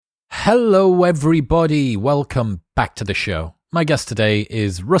Hello, everybody. Welcome back to the show. My guest today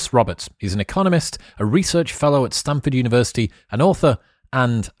is Russ Roberts. He's an economist, a research fellow at Stanford University, an author,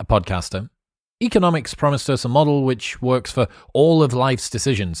 and a podcaster. Economics promised us a model which works for all of life's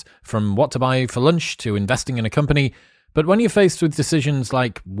decisions, from what to buy for lunch to investing in a company. But when you're faced with decisions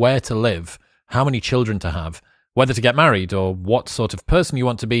like where to live, how many children to have, whether to get married, or what sort of person you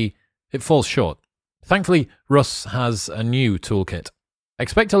want to be, it falls short. Thankfully, Russ has a new toolkit.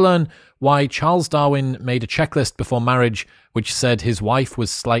 Expect to learn why Charles Darwin made a checklist before marriage which said his wife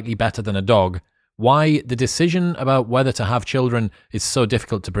was slightly better than a dog, why the decision about whether to have children is so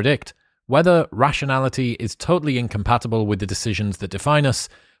difficult to predict, whether rationality is totally incompatible with the decisions that define us,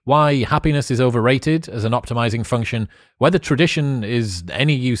 why happiness is overrated as an optimizing function, whether tradition is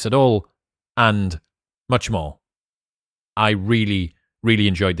any use at all, and much more. I really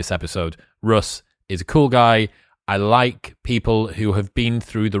enjoyed this episode. Russ is a cool guy. I like people who have been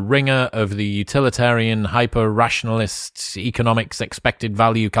through the ringer of the utilitarian, hyper-rationalist economics expected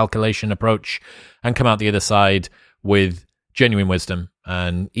value calculation approach and come out the other side with genuine wisdom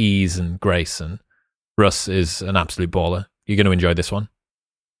and ease and grace. And Russ is an absolute baller. You're going to enjoy this one.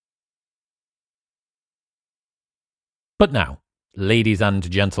 But now, ladies and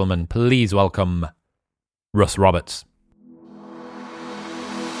gentlemen, please welcome Russ Roberts.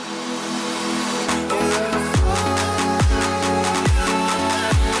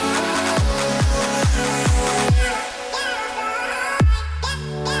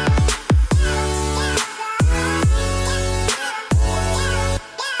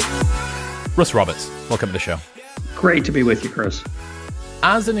 Russ Roberts, welcome to the show. Great to be with you, Chris.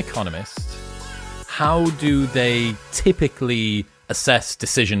 As an economist, how do they typically assess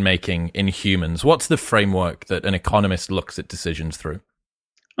decision-making in humans? What's the framework that an economist looks at decisions through?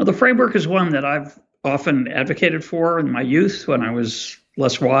 Well, the framework is one that I've often advocated for in my youth when I was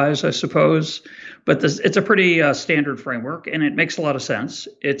less wise, I suppose. But it's a pretty standard framework, and it makes a lot of sense.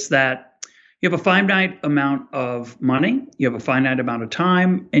 It's that you have a finite amount of money, you have a finite amount of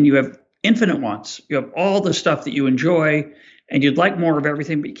time, and you have infinite wants. You have all the stuff that you enjoy, and you'd like more of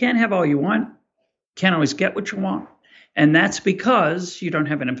everything, but you can't have all you want. Can't always get what you want. And that's because you don't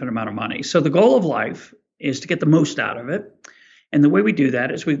have an infinite amount of money. So the goal of life is to get the most out of it. And the way we do that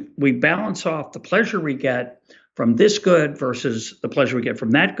is we balance off the pleasure we get from this good versus the pleasure we get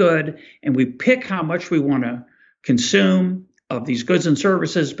from that good. And we pick how much we want to consume of these goods and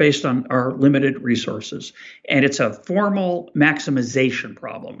services based on our limited resources. And it's a formal maximization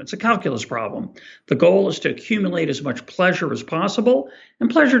problem. It's a calculus problem. The goal is to accumulate as much pleasure as possible. And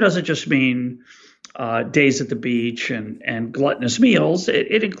pleasure doesn't just mean days at the beach and gluttonous meals.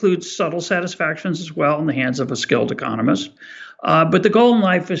 It includes subtle satisfactions as well in the hands of a skilled economist. But the goal in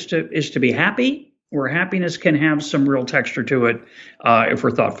life is to be happy, where happiness can have some real texture to it if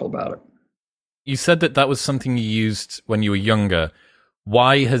we're thoughtful about it. You said that was something you used when you were younger.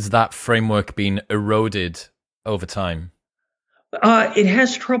 Why has that framework been eroded over time? It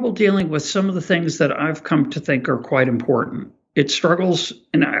has trouble dealing with some of the things that I've come to think are quite important. It struggles,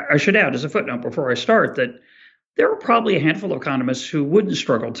 and I should add as a footnote before I start that there are probably a handful of economists who wouldn't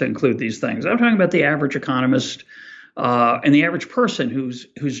struggle to include these things. I'm talking about the average economist and the average person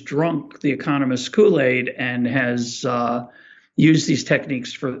who's drunk the economist's Kool-Aid and has use these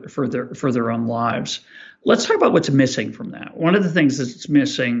techniques for their own lives. Let's talk about what's missing from that. One of the things that's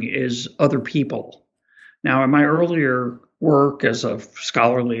missing is other people. Now, in my earlier work as a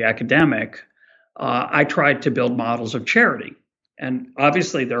scholarly academic, I tried to build models of charity. And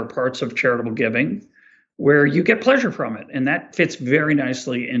obviously, there are parts of charitable giving where you get pleasure from it. And that fits very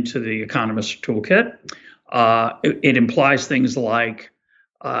nicely into the economist's toolkit. It implies things like,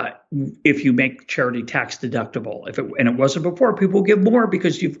 if you make charity tax deductible, and it wasn't before, people give more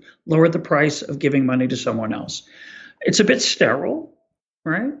because you've lowered the price of giving money to someone else. It's a bit sterile,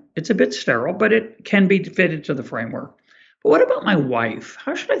 right? It's a bit sterile, but it can be fitted to the framework. But what about my wife?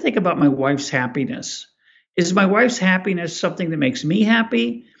 How should I think about my wife's happiness? Is my wife's happiness something that makes me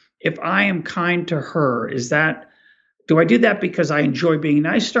happy? If I am kind to her, do I do that because I enjoy being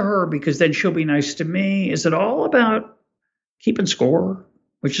nice to her, because then she'll be nice to me? Is it all about keeping score,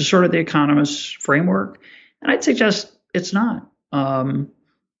 which is sort of the economist's framework? And I'd suggest it's not. A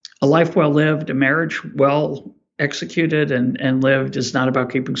life well lived, a marriage well executed and lived is not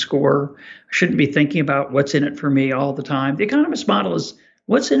about keeping score. I shouldn't be thinking about what's in it for me all the time. The economist model is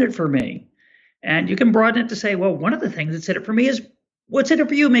what's in it for me. And you can broaden it to say, well, one of the things that's in it for me is what's in it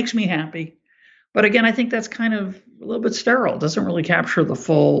for you makes me happy. But again, I think that's kind of a little bit sterile. It doesn't really capture the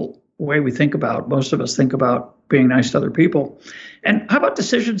full way we think about. Most of us think about being nice to other people. And how about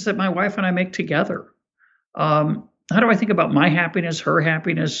decisions that my wife and I make together? how do I think about my happiness, her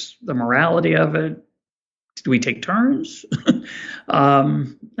happiness, the morality of it? Do we take turns?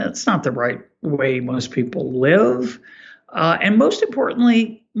 That's not the right way most people live. And most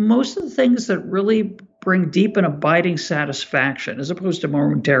importantly, most of the things that really bring deep and abiding satisfaction, as opposed to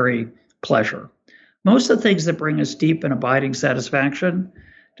momentary pleasure, most of the things that bring us deep and abiding satisfaction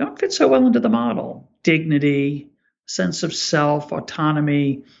don't fit so well into the model. Dignity, sense of self,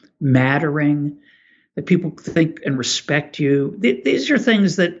 autonomy, mattering, that people think and respect you. These are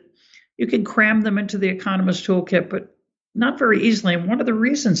things that you can cram them into the Economist toolkit, but not very easily. And one of the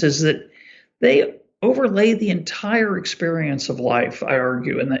reasons is that they overlay the entire experience of life. I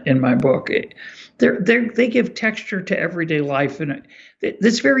argue in my book, they give texture to everyday life, and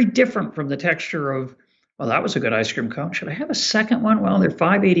it's very different from the texture of, well, that was a good ice cream cone. Should I have a second one? Well, they're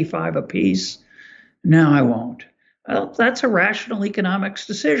 $5.85 a piece. No, I won't. Well, that's a rational economics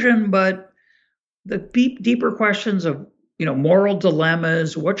decision, but the deeper questions of moral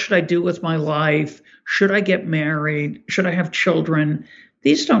dilemmas, what should I do with my life? Should I get married? Should I have children?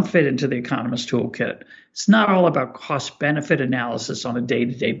 These don't fit into the Economist toolkit. It's not all about cost benefit analysis on a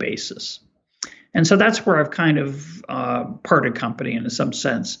day-to-day basis. And so that's where I've kind of parted company in some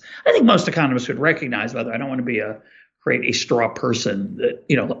sense. I think most economists would recognize, whether I don't want to create a straw person, that,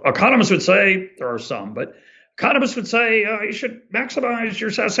 economists would say, there are some, but economists would say you should maximize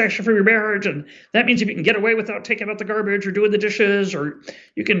your satisfaction for your marriage, and that means if you can get away without taking out the garbage or doing the dishes, or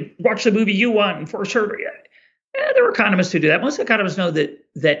you can watch the movie you want and force her to. There are economists who do that. Most economists know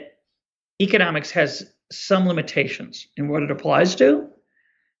that economics has some limitations in what it applies to.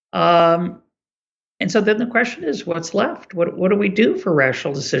 And so then the question is, what's left? What do we do for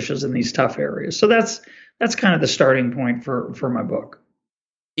rational decisions in these tough areas? So that's kind of the starting point for my book.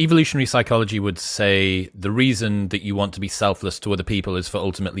 Evolutionary psychology would say the reason that you want to be selfless to other people is for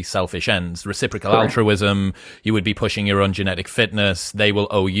ultimately selfish ends. Reciprocal Correct. Altruism, you would be pushing your own genetic fitness, they will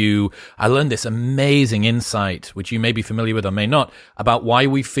owe you. I learned this amazing insight, which you may be familiar with or may not, about why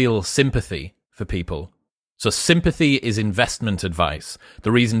we feel sympathy for people. So sympathy is investment advice.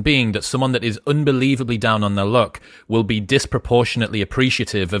 The reason being that someone that is unbelievably down on their luck will be disproportionately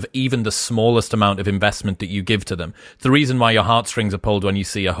appreciative of even the smallest amount of investment that you give to them. It's the reason why your heartstrings are pulled when you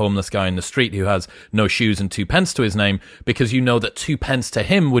see a homeless guy in the street who has no shoes and 2 pence to his name, because you know that 2 pence to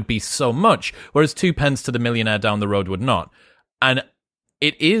him would be so much, whereas 2 pence to the millionaire down the road would not. And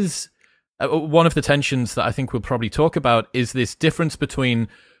it is one of the tensions that I think we'll probably talk about is this difference between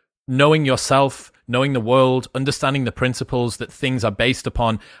knowing yourself, knowing the world, understanding the principles that things are based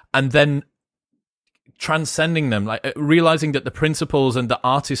upon, and then transcending them, like realizing that the principles and the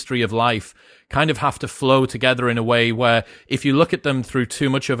artistry of life kind of have to flow together in a way where if you look at them through too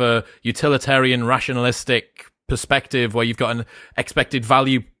much of a utilitarian, rationalistic perspective where you've got an expected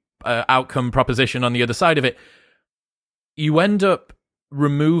value outcome proposition on the other side of it, you end up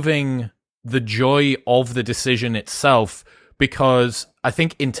removing the joy of the decision itself, because I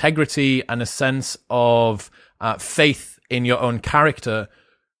think integrity and a sense of faith in your own character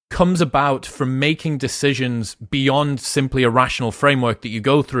comes about from making decisions beyond simply a rational framework that you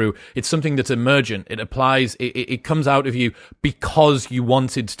go through. It's something that's emergent. It applies, it comes out of you because you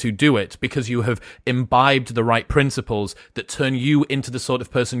wanted to do it, because you have imbibed the right principles that turn you into the sort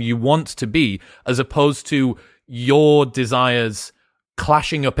of person you want to be, as opposed to your desires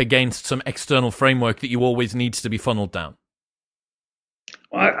clashing up against some external framework that you always needs to be funneled down.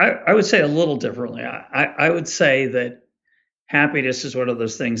 Well, I would say a little differently. I would say that happiness is one of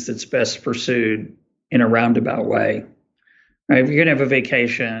those things that's best pursued in a roundabout way. Right? If you're going to have a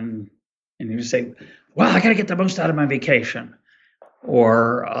vacation and you say, well, I got to get the most out of my vacation.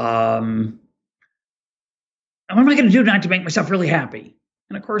 Or what am I going to do tonight to make myself really happy?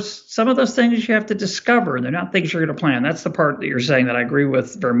 And of course, some of those things you have to discover. They're not things you're going to plan. That's the part that you're saying that I agree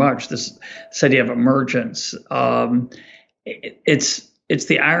with very much, this idea of emergence. It's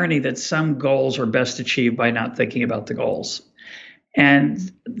the irony that some goals are best achieved by not thinking about the goals. And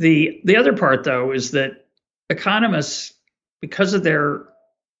the other part, though, is that economists, because of they're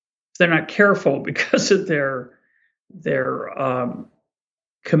not careful, because of their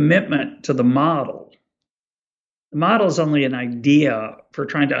commitment to the model. The model is only an idea for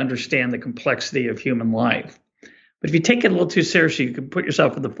trying to understand the complexity of human life. But if you take it a little too seriously, you can put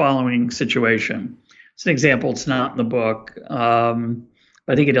yourself in the following situation. It's an example. It's not in the book.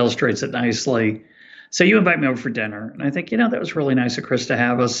 I think it illustrates it nicely. So you invite me over for dinner, and I think, that was really nice of Chris to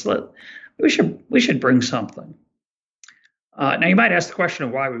have us. We should bring something. Now you might ask the question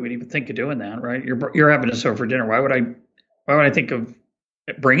of why we would even think of doing that, right? You're having us over for dinner. Why would I think of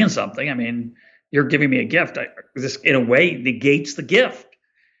bringing something? I mean, you're giving me a gift. This in a way negates the gift.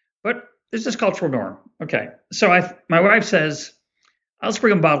 But there's this cultural norm. Okay, so my wife says, "Let's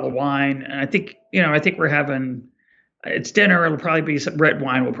bring a bottle of wine," and I think we're having it's dinner. It'll probably be some red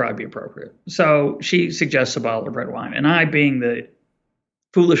wine will probably be appropriate. So she suggests a bottle of red wine, and I, being the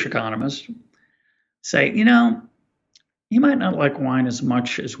foolish economist, say, he might not like wine as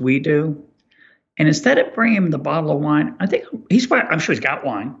much as we do. And instead of bringing him the bottle of wine, I'm sure he's got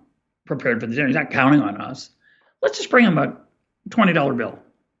wine prepared for the dinner. He's not counting on us. Let's just bring him a $20 bill.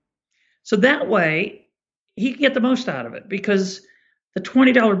 So that way he can get the most out of it, because the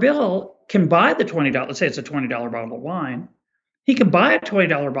 $20 bill can buy the $20. Let's say it's a $20 bottle of wine. He can buy a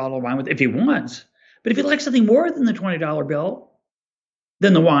 $20 bottle of wine if he wants. But if he likes something more than the $20 bill,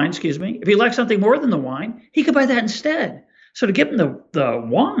 than the wine, excuse me, if he likes something more than the wine, he could buy that instead. So to give him the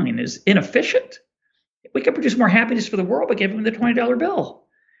wine is inefficient. We could produce more happiness for the world by giving him the $20 bill.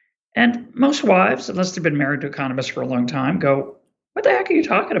 And most wives, unless they've been married to economists for a long time, go, what the heck are you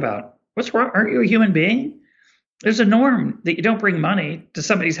talking about? What's wrong? Aren't you a human being? There's a norm that you don't bring money to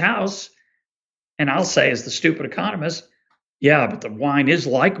somebody's house. And I'll say, as the stupid economist, yeah, but the wine is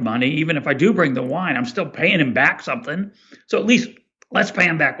like money. Even if I do bring the wine, I'm still paying him back something. So at least let's pay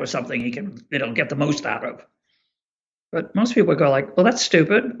him back with something it'll get the most out of. But most people go like, well, that's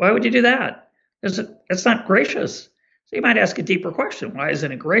stupid. Why would you do that? It's not gracious. So you might ask a deeper question. Why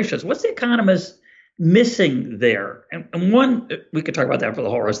isn't it gracious? What's the economist missing there? And one, we could talk about that for the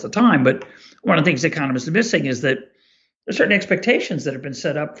whole rest of the time, but one of the things the economist is missing is that there's certain expectations that have been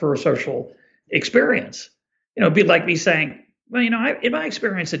set up for a social experience. It'd be like me saying, well, in my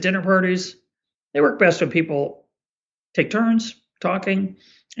experience at dinner parties, they work best when people take turns talking,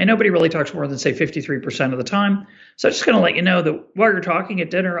 and nobody really talks more than, say, 53% of the time. So I'm just going to let you know that while you're talking at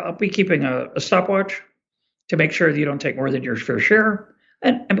dinner, I'll be keeping a stopwatch to make sure that you don't take more than your fair share.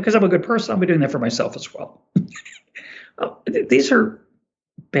 And because I'm a good person, I'll be doing that for myself as well. These are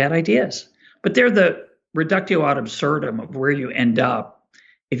bad ideas, but they're the reductio ad absurdum of where you end up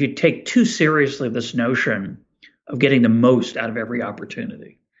if you take too seriously this notion of getting the most out of every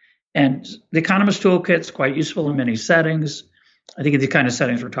opportunity. And the Economist Toolkit's quite useful in many settings. I think in the kind of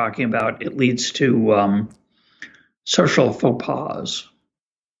settings we're talking about, it leads to social faux pas.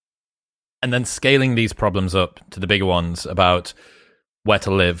 And then scaling these problems up to the bigger ones about where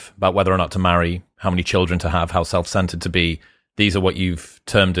to live, about whether or not to marry, how many children to have, how self-centered to be. These are what you've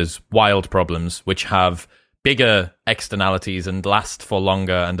termed as wild problems, which have bigger externalities and last for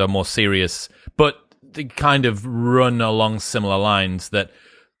longer and are more serious, but they kind of run along similar lines that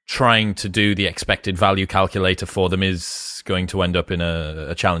trying to do the expected value calculator for them is going to end up in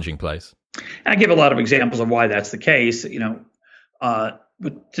a challenging place. I give a lot of examples of why that's the case.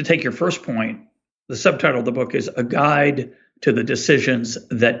 To take your first point, the subtitle of the book is A Guide to the Decisions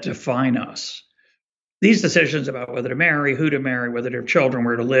That Define Us. These decisions about whether to marry, who to marry, whether to have children,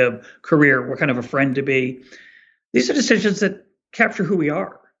 where to live, career, what kind of a friend to be, these are decisions that capture who we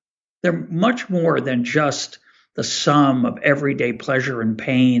are. They're much more than just the sum of everyday pleasure and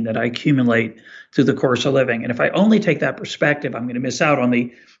pain that I accumulate through the course of living. And if I only take that perspective, I'm going to miss out on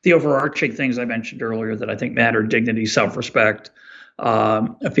the overarching things I mentioned earlier that I think matter: dignity, self-respect,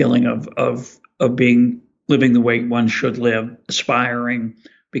 a feeling of living the way one should live, aspiring,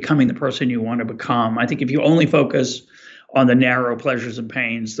 becoming the person you want to become. I think if you only focus on the narrow pleasures and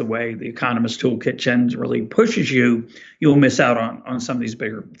pains, the way the Economist Toolkit generally pushes you, you'll miss out on some of these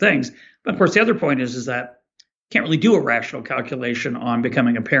bigger things. But of course, the other point is that you can't really do a rational calculation on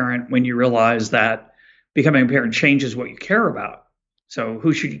becoming a parent when you realize that becoming a parent changes what you care about. So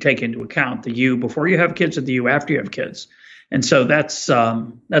who should you take into account? The you before you have kids or the you after you have kids? And so that's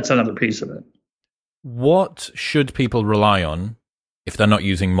another piece of it. What should people rely on if they're not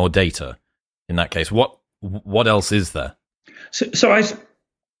using more data? In that case, what else is there?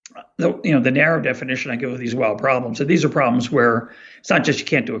 The narrow definition I give of these wild problems, and these are problems where it's not just you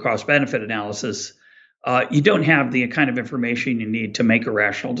can't do a cost-benefit analysis. You don't have the kind of information you need to make a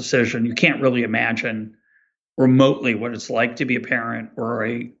rational decision. You can't really imagine remotely what it's like to be a parent or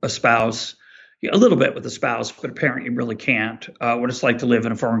a spouse. A little bit with a spouse, but a parent you really can't. What it's like to live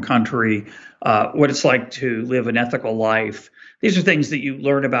in a foreign country, what it's like to live an ethical life. These are things that you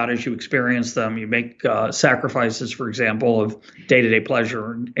learn about as you experience them. You make sacrifices, for example, of day-to-day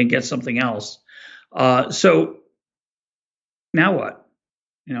pleasure and get something else. So now what?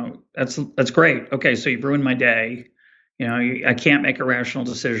 That's great. Okay, so you've ruined my day. I can't make a rational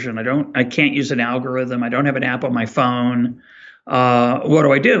decision. I can't use an algorithm. I don't have an app on my phone. What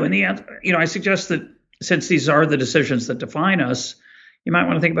do I do? And the answer, I suggest that since these are the decisions that define us, you might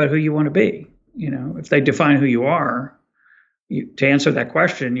want to think about who you want to be. If they define who you are, to answer that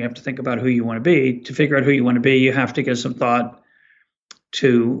question, you have to think about who you want to be. To figure out who you want to be, you have to give some thought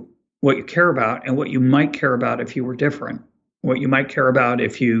to what you care about and what you might care about if you were different, what you might care about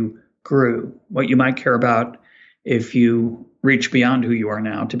if you grew, what you might care about if you reach beyond who you are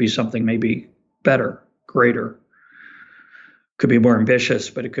now to be something maybe better, greater. Could be more ambitious,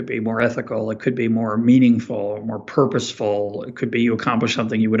 but it could be more ethical. It could be more meaningful, more purposeful. It could be you accomplish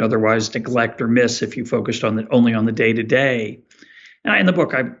something you would otherwise neglect or miss if you focused on only on the day to day. And in the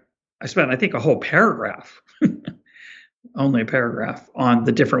book, I spent, I think, a whole paragraph, only a paragraph, on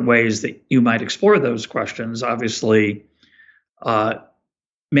the different ways that you might explore those questions. Obviously,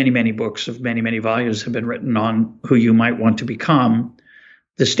 many books of many volumes have been written on who you might want to become.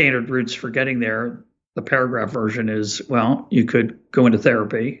 The standard routes for getting there, the paragraph version is, well, you could go into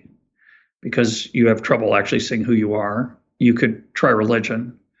therapy because you have trouble actually seeing who you are. You could try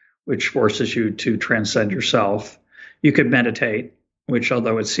religion, which forces you to transcend yourself. You could meditate, which,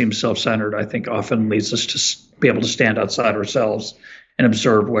 although it seems self-centered, I think often leads us to be able to stand outside ourselves and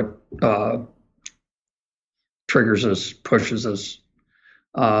observe what triggers us, pushes us.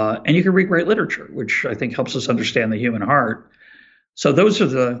 And you can read great literature, which I think helps us understand the human heart. So those are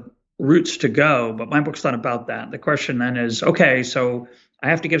the routes to go, but my book's not about that. The question then is, okay, so I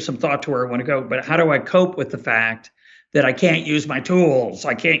have to give some thought to where I want to go, but how do I cope with the fact that I can't use my tools?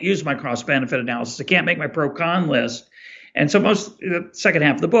 I can't use my cost-benefit analysis. I can't make my pro-con list. And so the second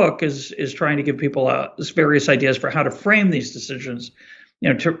half of the book is trying to give people various ideas for how to frame these decisions,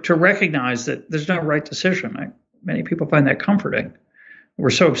 to recognize that there's no right decision. Many people find that comforting. We're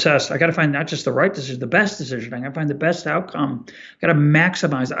so obsessed. I got to find not just the right decision, the best decision. I got to find the best outcome. Got to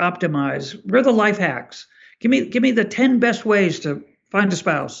maximize, optimize. Where are the life hacks? Give me the 10 best ways to find a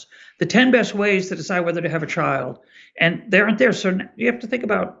spouse, the 10 best ways to decide whether to have a child. And they aren't there. So you have to think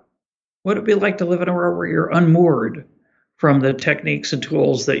about what it'd be like to live in a world where you're unmoored from the techniques and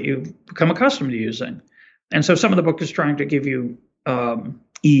tools that you've become accustomed to using. And so some of the book is trying to give you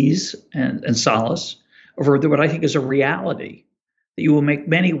ease and solace over what I think is a reality. That you will make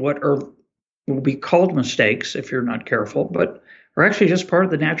many will be called mistakes if you're not careful, but are actually just part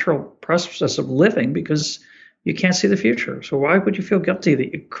of the natural process of living because you can't see the future. So why would you feel guilty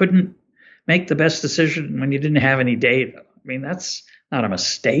that you couldn't make the best decision when you didn't have any data? I mean, that's not a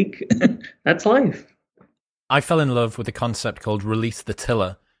mistake. That's life. I fell in love with a concept called release the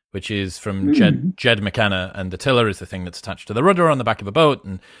tiller, which is from Jed McKenna, and the tiller is the thing that's attached to the rudder on the back of a boat,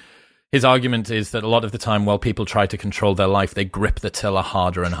 and his argument is that a lot of the time while people try to control their life, they grip the tiller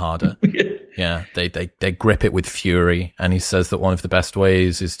harder and harder. Yeah, they grip it with fury. And he says that one of the best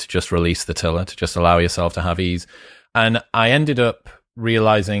ways is to just release the tiller, to just allow yourself to have ease. And I ended up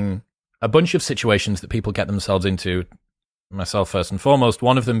realizing a bunch of situations that people get themselves into, myself first and foremost,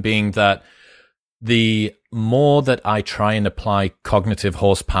 one of them being that the more that I try and apply cognitive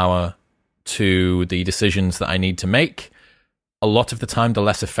horsepower to the decisions that I need to make, a lot of the time, the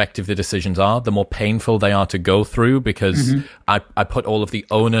less effective the decisions are, the more painful they are to go through because I put all of the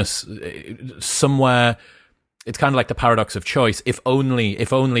onus somewhere. It's kind of like the paradox of choice. If only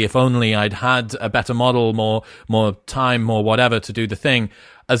I'd had a better model, more time, more whatever to do the thing,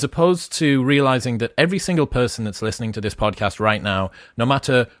 as opposed to realizing that every single person that's listening to this podcast right now, no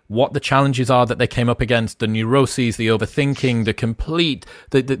matter what the challenges are that they came up against, the neuroses, the overthinking,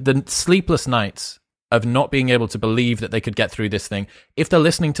 the sleepless nights of not being able to believe that they could get through this thing. If they're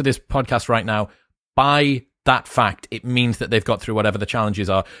listening to this podcast right now, by that fact, it means that they've got through whatever the challenges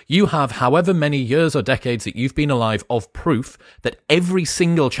are. You have however many years or decades that you've been alive of proof that every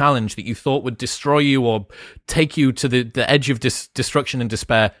single challenge that you thought would destroy you or take you to the edge of destruction and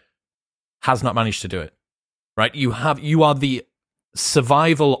despair has not managed to do it, right? You are the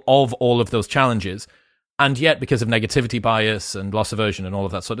survival of all of those challenges. And yet, because of negativity bias and loss aversion and all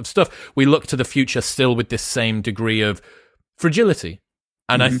of that sort of stuff, we look to the future still with this same degree of fragility.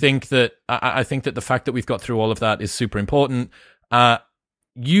 And I think that the fact that we've got through all of that is super important.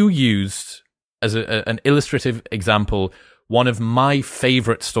 You used as an illustrative example one of my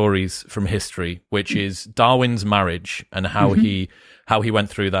favorite stories from history, which is Darwin's marriage and how he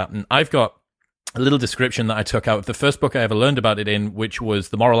went through that. And I've got a little description that I took out of the first book I ever learned about it in, which was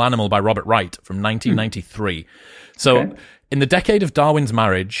The Moral Animal by Robert Wright from 1993. So in the decade of Darwin's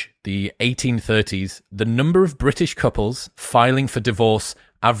marriage, the 1830s, the number of British couples filing for divorce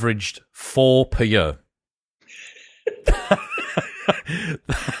averaged 4 per year.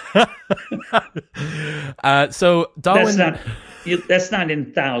 So Darwin... That's not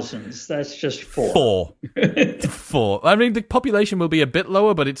in thousands. That's just 4. 4. I mean, the population will be a bit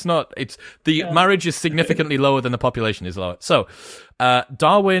lower, but it's not. Marriage is significantly lower than the population is lower. So,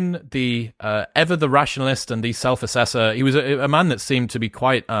 Darwin, the ever the rationalist and the self-assessor, he was a man that seemed to be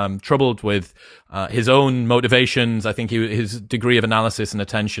quite troubled with his own motivations. I think his degree of analysis and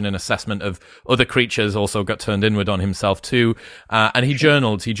attention and assessment of other creatures also got turned inward on himself too. And he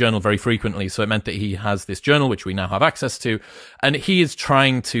journaled very frequently. So it meant that he has this journal, which we now have access to. And he is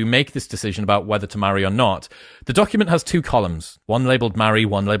trying to make this decision about whether to marry or not. The document has 2 columns, one labeled marry,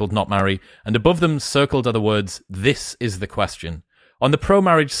 one labeled not marry. And above them circled are the words, "This is the question." On the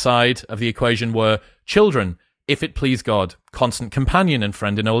pro-marriage side of the equation were children, if it please God, constant companion and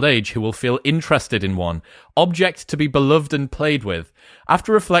friend in old age who will feel interested in one, object to be beloved and played with.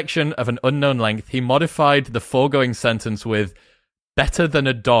 After reflection of an unknown length, he modified the foregoing sentence with, better than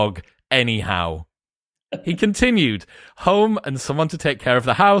a dog anyhow. He continued, home and someone to take care of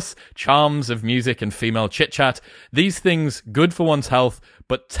the house, charms of music and female chit-chat, these things good for one's health,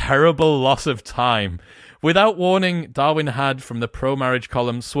 but terrible loss of time. Without warning, Darwin had, from the pro-marriage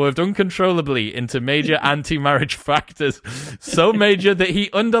column, swerved uncontrollably into major anti-marriage factors, so major that he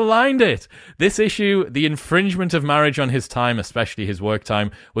underlined it. This issue, the infringement of marriage on his time, especially his work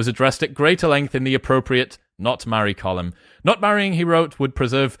time, was addressed at greater length in the appropriate not marry column. Not marrying, he wrote, would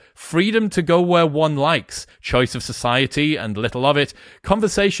preserve freedom to go where one likes, choice of society and little of it,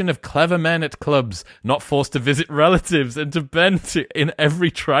 conversation of clever men at clubs, not forced to visit relatives and to bend in every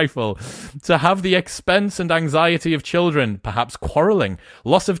trifle, to have the expense and anxiety of children, perhaps quarrelling,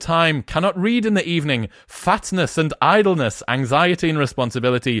 loss of time, cannot read in the evening, fatness and idleness, anxiety and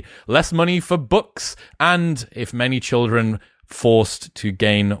responsibility, less money for books, and, if many children, forced to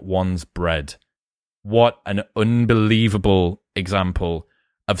gain one's bread. What an unbelievable example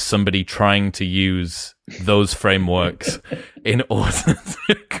of somebody trying to use those frameworks in order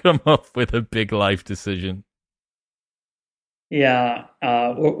to come up with a big life decision. Yeah.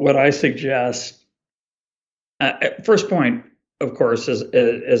 What I suggest, first point, of course,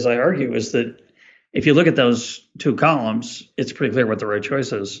 as I argue, is that if you look at those 2 columns, it's pretty clear what the right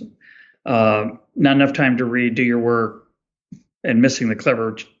choice is. Not enough time to read, do your work, and missing the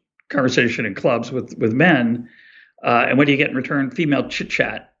clever conversation in clubs with men, and what do you get in return? Female chit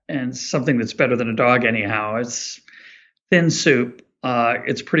chat and something that's better than a dog anyhow. It's thin soup.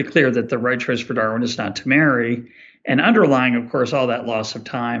 It's pretty clear that the right choice for Darwin is not to marry, and underlying, of course, all that loss of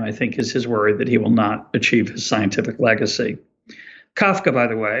time, I think, is his worry that he will not achieve his scientific legacy. Kafka, by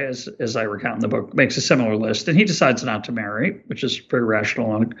the way, as I recount in the book, makes a similar list, and he decides not to marry, which is very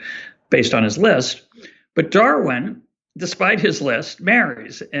rational based on his list. But Darwin, despite his list,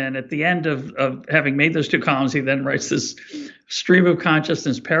 marries. And at the end of having made those 2 columns, he then writes this stream of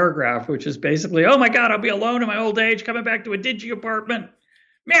consciousness paragraph, which is basically, oh my God, I'll be alone in my old age, coming back to a dingy apartment.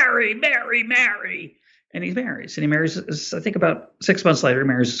 Marry, marry, marry. And he marries. And he marries, I think about 6 months later, he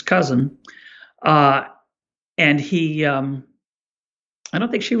marries his cousin. And he, I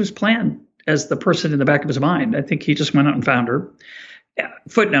don't think she was planned as the person in the back of his mind. I think he just went out and found her. Yeah,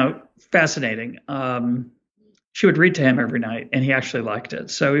 footnote, fascinating. She would read to him every night, and he actually liked it.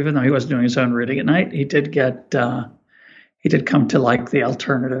 So even though he wasn't doing his own reading at night, he did come to like the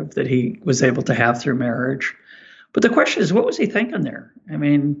alternative that he was able to have through marriage. But the question is, what was he thinking there? I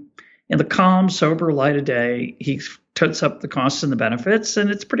mean, in the calm, sober light of day, he totes up the costs and the benefits, and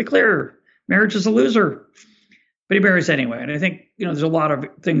it's pretty clear marriage is a loser. But he marries anyway. And I think, there's a lot of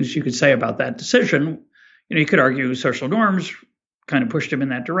things you could say about that decision. You could argue social norms kind of pushed him in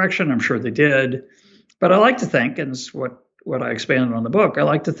that direction. I'm sure they did. But I like to think, and it's what I expanded on the book, I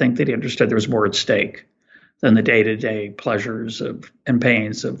like to think that he understood there was more at stake than the day-to-day pleasures and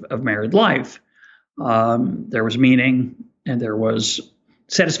pains of married life. There was meaning, and there was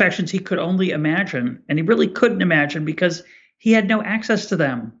satisfactions he could only imagine, and he really couldn't imagine because he had no access to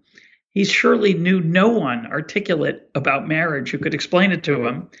them. He surely knew no one articulate about marriage who could explain it to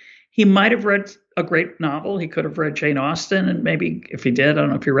him. He might have read a great novel. He could have read Jane Austen, and maybe if he did, I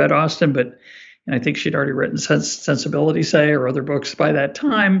don't know if he read Austen, and I think she'd already written Sensibility, say, or other books by that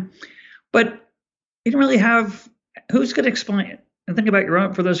time. But he didn't really have, who's going to explain it? And think about your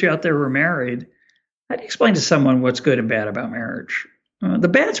own, for those of you out there who are married, how do you explain to someone what's good and bad about marriage? The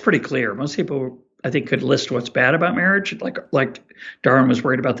bad's pretty clear. Most people, I think, could list what's bad about marriage. Like Darwin was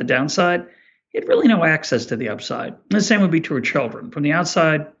worried about the downside. He had really no access to the upside. And the same would be true of children. From the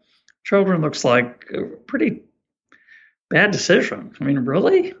outside, children looks like a pretty bad decision. I mean,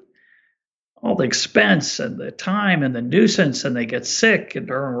 really? All the expense and the time and the nuisance, and they get sick, and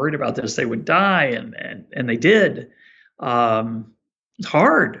Darwin worried about this, they would die, and they did. It's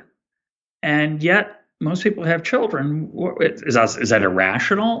hard. And yet most people have children. Is that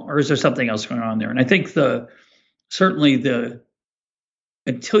irrational, or is there something else going on there? And I think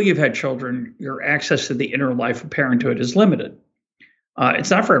until you've had children, your access to the inner life of parenthood is limited.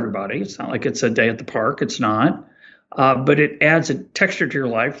 It's not for everybody. It's not like it's a day at the park. It's not. But it adds a texture to your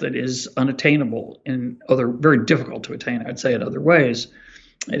life that is unattainable in other, very difficult to attain, I'd say, in other ways.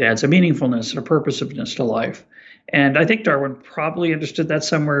 It adds a meaningfulness and a purposiveness to life. And I think Darwin probably understood that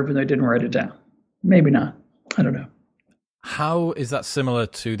somewhere, even though he didn't write it down. Maybe not. I don't know. How is that similar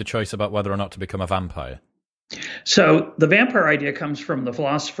to the choice about whether or not to become a vampire? So the vampire idea comes from the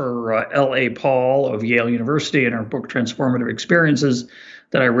philosopher L.A. Paul of Yale University in her book Transformative Experiences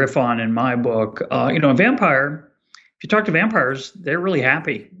that I riff on in my book. A vampire, if you talk to vampires, they're really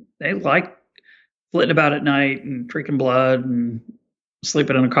happy. They like flitting about at night and drinking blood and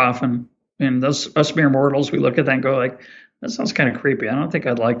sleeping in a coffin. And us mere mortals, we look at that and go like, that sounds kind of creepy. I don't think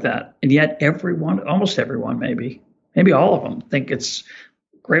I'd like that. And yet everyone, almost everyone maybe all of them think it's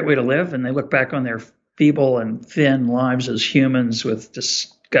a great way to live. And they look back on their feeble and thin lives as humans with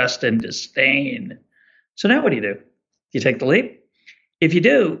disgust and disdain. So now what do? You take the leap? If you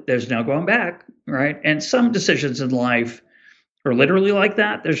do, there's no going back, right? And some decisions in life are literally like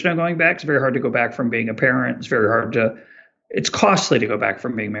that. There's no going back. It's very hard to go back from being a parent. It's costly to go back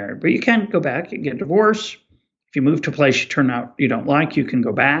from being married, but you can go back. You can get a divorce. If you move to a place you turn out you don't like, you can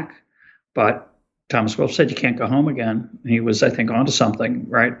go back. But Thomas Wolfe said you can't go home again. He was, I think, onto something,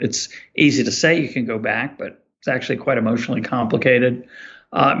 right? It's easy to say you can go back, but it's actually quite emotionally complicated.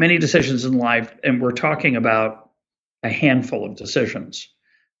 Many decisions in life, and we're talking about a handful of decisions: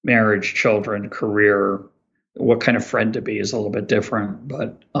 marriage, children, career, what kind of friend to be is a little bit different.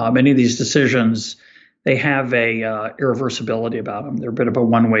 But many of these decisions, they have a irreversibility about them. They're a bit of a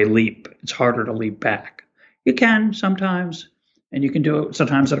one-way leap. It's harder to leap back. You can sometimes, and you can do it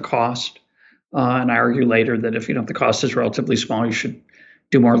sometimes at a cost. And I argue later that if the cost is relatively small, you should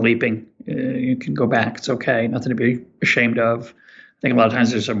do more leaping. You can go back. It's okay. Nothing to be ashamed of. I think a lot of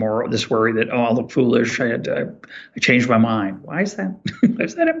times there's this worry that, I'll look foolish. I changed my mind. Why is that? Why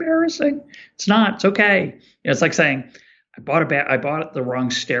is that embarrassing? It's not. It's okay. It's like saying, I bought the wrong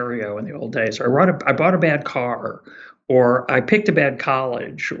stereo in the old days, or I bought a bad car, or I picked a bad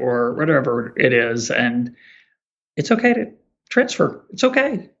college, or whatever it is. And it's okay to transfer. It's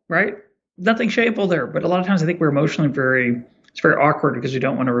okay, right? Nothing shameful there. But a lot of times I think we're emotionally it's very awkward because we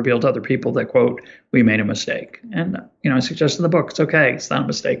don't want to reveal to other people that, quote, we made a mistake. And, I suggest in the book, it's okay. It's not a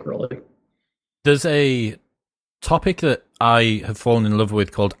mistake, really. There's a topic that I have fallen in love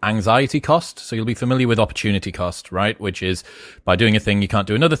with called anxiety cost. So you'll be familiar with opportunity cost, right? Which is by doing a thing, you can't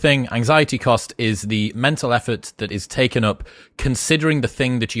do another thing. Anxiety cost is the mental effort that is taken up considering the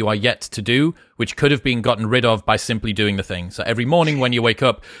thing that you are yet to do, which could have been gotten rid of by simply doing the thing. So every morning when you wake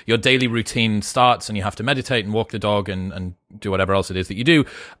up, your daily routine starts and you have to meditate and walk the dog and do whatever else it is that you do.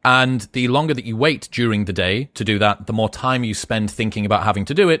 And the longer that you wait during the day to do that, the more time you spend thinking about having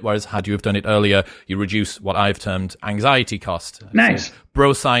to do it. Whereas had you have done it earlier, you reduce what I've termed anxiety cost. Nice. So,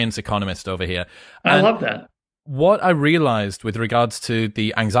 bro science economist over here. I love that. What I realized with regards to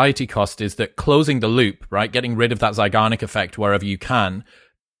the anxiety cost is that closing the loop, right, getting rid of that Zeigarnik effect wherever you can,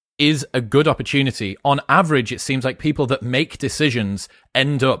 is a good opportunity. On average, it seems like people that make decisions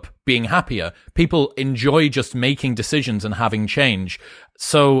end up being happier. People enjoy just making decisions and having change.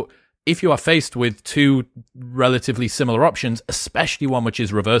 So if you are faced with two relatively similar options, especially one which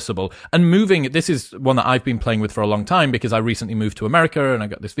is reversible, and moving, this is one that I've been playing with for a long time because I recently moved to America and I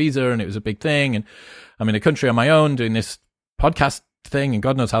got this visa and it was a big thing. And I'm in a country on my own doing this podcast thing and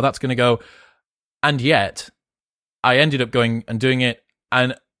God knows how that's going to go. And yet I ended up going and doing it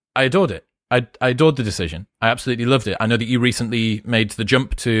and I adored it. I adored the decision. I absolutely loved it. I know that you recently made the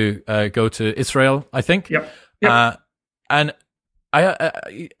jump to go to Israel, I think. Yep. And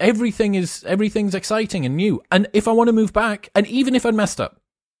everything's exciting and new. And if I want to move back, and even if I'd messed up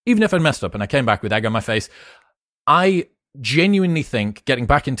and I came back with egg on my face, I genuinely think, getting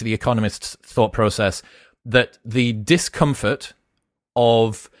back into the Economist's thought process, that the discomfort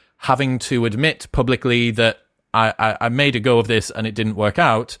of having to admit publicly that I made a go of this and it didn't work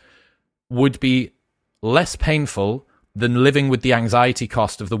out would be less painful than living with the anxiety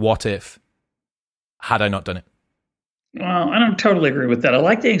cost of the what if had I not done it. Well, I don't totally agree with that. I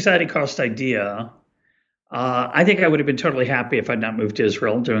like the anxiety cost idea. I think I would have been totally happy if I'd not moved to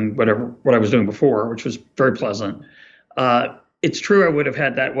Israel doing what I was doing before, which was very pleasant. It's true I would have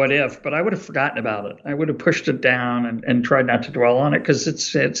had that what if, but I would have forgotten about it. I would have pushed it down and tried not to dwell on it because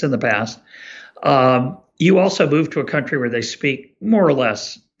it's in the past. You also moved to a country where they speak more or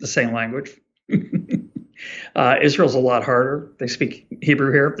less the same language. Israel's a lot harder. They speak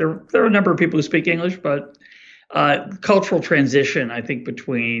Hebrew here. There are a number of people who speak English, but cultural transition, I think,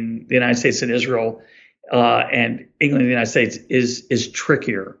 between the United States and Israel and England and the United States is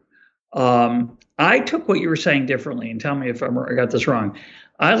trickier. I took what you were saying differently, and tell me if I got this wrong.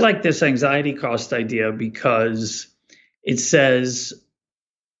 I like this anxiety cost idea because it says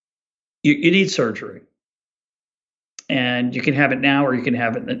you need surgery, and you can have it now or you can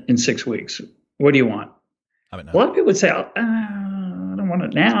have it in 6 weeks. What do you want? Have it A now. lot of people would say, I don't want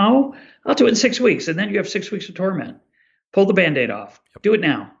it now. I'll do it in 6 weeks. And then you have 6 weeks of torment. Pull the Band-Aid off. Yep. Do it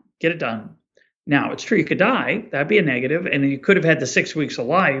now. Get it done. Now, it's true you could die. That'd be a negative. And you could have had the 6 weeks of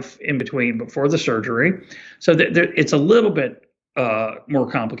life in between before the surgery. So it's a little bit more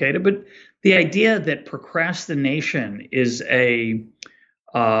complicated. But the idea that procrastination is a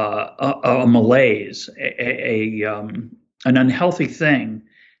malaise, an unhealthy thing,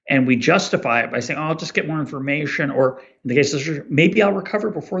 and we justify it by saying, "Oh, I'll just get more information," or in the case of surgery, maybe I'll recover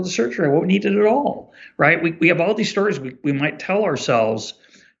before the surgery. I won't need it at all, right? We have all these stories we might tell ourselves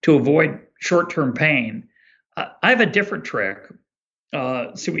to avoid short-term pain. I have a different trick.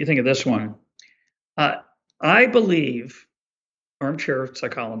 See what you think of this one. I believe, armchair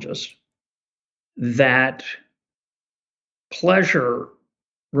psychologist, that pleasure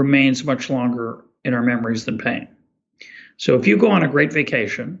remains much longer in our memories than pain. So if you go on a great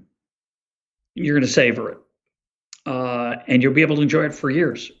vacation, you're going to savor it. And you'll be able to enjoy it for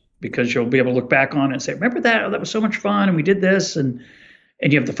years because you'll be able to look back on it and say, remember that? Oh, that was so much fun. And we did this. And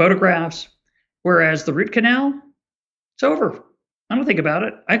you have the photographs. Whereas the root canal, it's over. I don't think about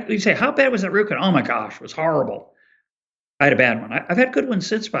it. You say, how bad was that root canal? Oh my gosh, it was horrible. I had a bad one. I've had good ones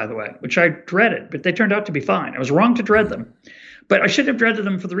since, by the way, which I dreaded, but they turned out to be fine. I was wrong to dread them. But I shouldn't have dreaded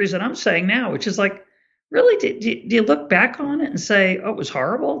them for the reason I'm saying now, which is like, really, do you look back on it and say, oh, it was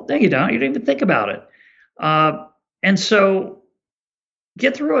horrible? No, you don't. You don't even think about it. And so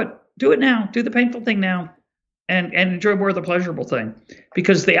get through it. Do it now. Do the painful thing now and enjoy more of the pleasurable thing.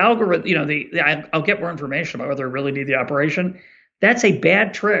 Because the algorithm, I'll get more information about whether I really need the operation. That's a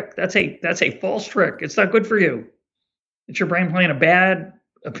bad trick. That's a false trick. It's not good for you. It's your brain playing a bad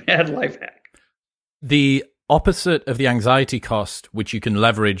life hack. The opposite of the anxiety cost, which you can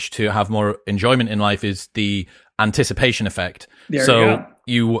leverage to have more enjoyment in life, is the anticipation effect. There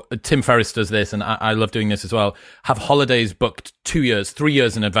you go. Tim Ferriss does this, and I love doing this as well. Have holidays booked 2 years, 3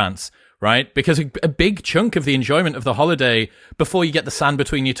 years in advance, right? Because a big chunk of the enjoyment of the holiday, before you get the sand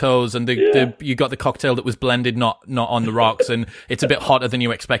between your toes and you got the cocktail that was blended, not on the rocks, and it's a bit hotter than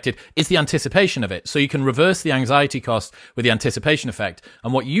you expected, is the anticipation of it. So you can reverse the anxiety cost with the anticipation effect.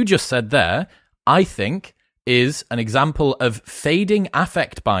 And what you just said there, I think, is an example of fading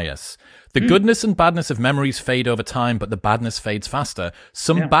affect bias. The goodness and badness of memories fade over time, but the badness fades faster.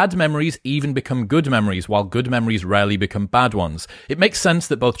 Some bad memories even become good memories, while good memories rarely become bad ones. It makes sense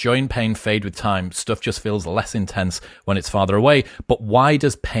that both joy and pain fade with time. Stuff just feels less intense when it's farther away. But why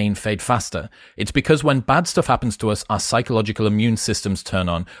does pain fade faster? It's because when bad stuff happens to us, our psychological immune systems turn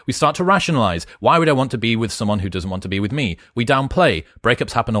on. We start to rationalize. Why would I want to be with someone who doesn't want to be with me? We downplay.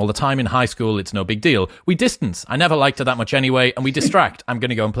 Breakups happen all the time in high school. It's no big deal. We distance. I never liked her that much anyway. And we distract. I'm going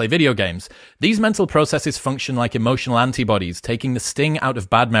to go and play video games. These mental processes function like emotional antibodies, taking the sting out of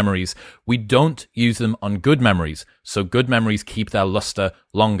bad memories. We don't use them on good memories, so good memories keep their luster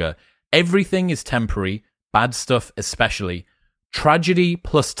longer. Everything is temporary, bad stuff especially. Tragedy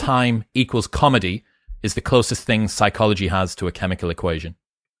plus time equals comedy is the closest thing psychology has to a chemical equation.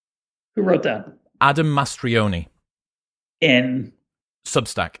 Who wrote that? Adam Mastrioni. In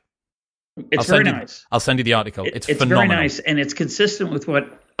Substack. It's very nice. I'll send you the article. It's phenomenal. Very nice, and it's consistent with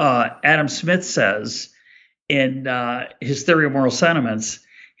what Adam Smith says in his theory of moral sentiments.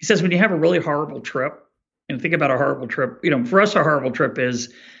 He says when you have a really horrible trip, and think about a horrible trip, for us, a horrible trip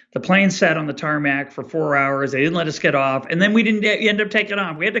is the plane sat on the tarmac for 4 hours. They didn't let us get off, and then we didn't end up taking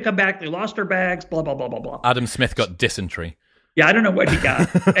off. We had to come back. They lost our bags. Blah blah blah blah blah. Adam Smith got dysentery. Yeah, I don't know what he got,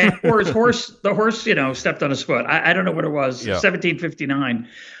 or his horse. The horse, stepped on his foot. I don't know what it was. Yeah. 1759.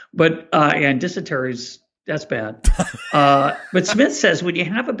 But and dysentery's, that's bad. But Smith says when you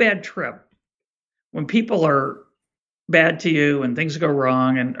have a bad trip, when people are bad to you and things go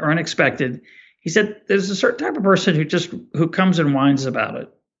wrong and are unexpected, he said there's a certain type of person who comes and whines about it.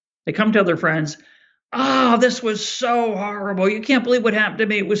 They come to other friends. Oh, this was so horrible. You can't believe what happened to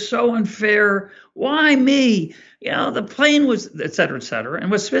me. It was so unfair. Why me? The plane was, et cetera, et cetera.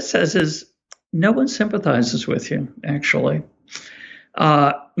 And what Smith says is no one sympathizes with you, actually.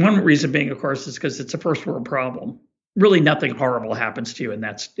 One reason being, of course, is because it's a first world problem. Really, nothing horrible happens to you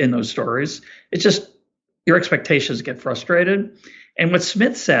in those stories. It's just your expectations get frustrated. And what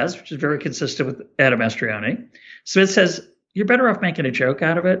Smith says, which is very consistent with Adam Mastrioni, Smith says, you're better off making a joke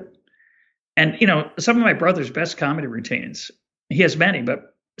out of it. And, some of my brother's best comedy routines, he has many,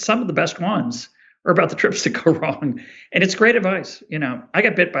 but some of the best ones are about the trips that go wrong. And it's great advice. I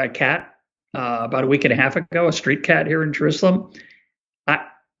got bit by a cat about a week and a half ago, a street cat here in Jerusalem. I,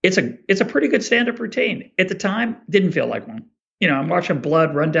 it's a pretty good stand-up routine. At the time, didn't feel like one. I'm watching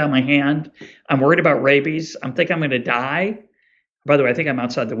blood run down my hand. I'm worried about rabies. I'm thinking I'm going to die. By the way, I think I'm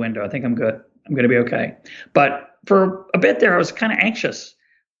outside the window. I think I'm good. I'm going to be okay. But for a bit there, I was kind of anxious,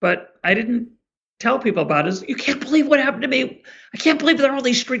 but I didn't tell people about it. You can't believe what happened to me. I can't believe there are all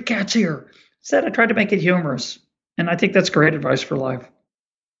these street cats here. Instead, I tried to make it humorous. And I think that's great advice for life.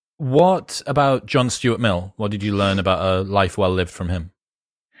 What about John Stuart Mill? What did you learn about a life well lived from him?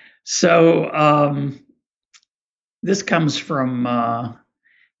 So this comes from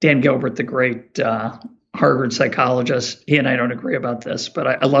Dan Gilbert, the great Harvard psychologist. He and I don't agree about this, but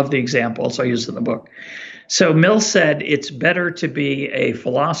I love the example, so I use it in the book. So Mill said, it's better to be a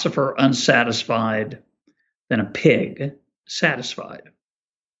philosopher unsatisfied than a pig satisfied.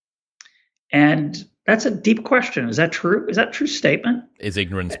 And that's a deep question. Is that true? Is that a true statement? Is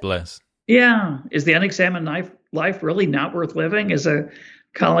ignorance bliss? Yeah. Is the unexamined life really not worth living? As a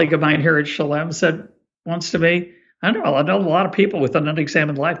colleague of mine here at Shalem said once to me, I know a lot of people with an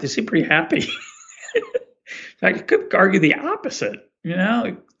unexamined life. They seem pretty happy. In fact, you could argue the opposite.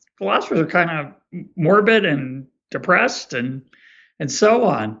 Philosophers are kind of morbid and depressed and so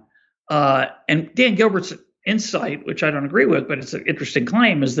on. And Dan Gilbert's insight, which I don't agree with, but it's an interesting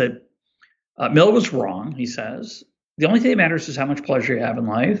claim, is that Mill was wrong, he says. The only thing that matters is how much pleasure you have in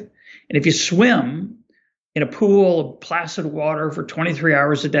life. And if you swim in a pool of placid water for 23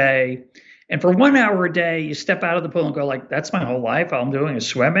 hours a day, and for 1 hour a day, you step out of the pool and go like, that's my whole life. All I'm doing is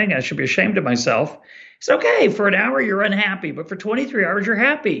swimming. I should be ashamed of myself. It's okay. For an hour, you're unhappy, but for 23 hours, you're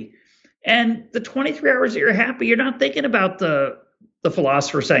happy. And the 23 hours that you're happy, you're not thinking about the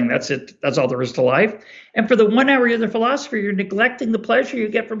philosopher saying that's it, that's all there is to life. And for the 1 hour you're the philosopher, you're neglecting the pleasure you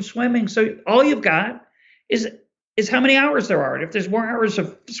get from swimming. So all you've got is how many hours there are. And if there's more hours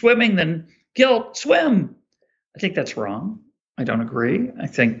of swimming than guilt, swim. I think that's wrong. I don't agree. I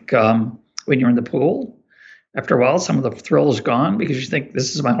think when you're in the pool, after a while, some of the thrill is gone because you think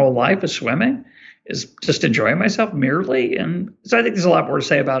this is my whole life is swimming, is just enjoying myself merely. And so I think there's a lot more to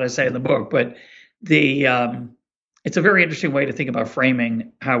say about it, I say in the book, but it's a very interesting way to think about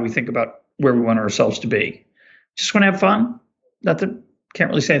framing how we think about where we want ourselves to be. Just want to have fun. Can't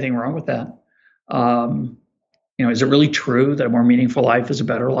really say anything wrong with that. Is it really true that a more meaningful life is a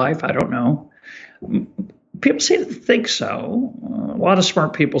better life? I don't know. People seem to think so. A lot of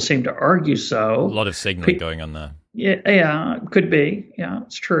smart people seem to argue so. A lot of signaling going on there. Yeah, could be. Yeah,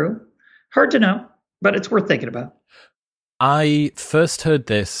 it's true. Hard to know, but it's worth thinking about. I first heard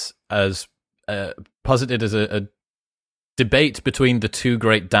this as posited as a debate between the two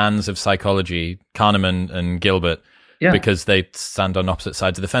great Dans of psychology, Kahneman and Gilbert, because they stand on opposite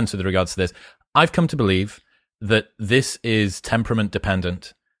sides of the fence with regards to this. I've come to believe that this is temperament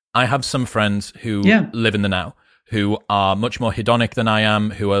dependent. I have some friends who live in the now, who are much more hedonic than I am,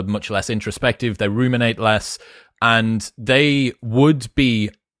 who are much less introspective, they ruminate less, and they would be,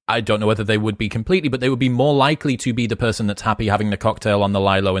 I don't know whether they would be completely, but they would be more likely to be the person that's happy having the cocktail on the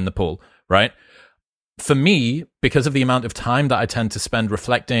Lilo in the pool, right? For me, because of the amount of time that I tend to spend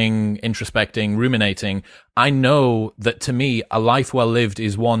reflecting, introspecting, ruminating, I know that to me, a life well lived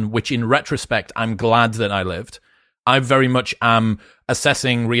is one which in retrospect, I'm glad that I lived. I very much am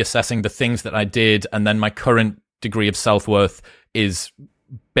assessing, reassessing the things that I did, and then my current degree of self-worth is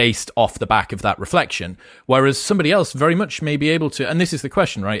based off the back of that reflection. Whereas somebody else very much may be able to, and this is the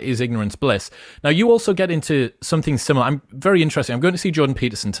question, right? Is ignorance bliss? Now, you also get into something similar. I'm very interested. I'm going to see Jordan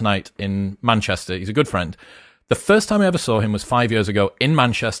Peterson tonight in Manchester. He's a good friend. The first time I ever saw him was 5 years ago in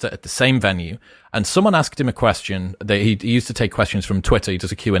Manchester at the same venue, and someone asked him a question. He used to take questions from Twitter. He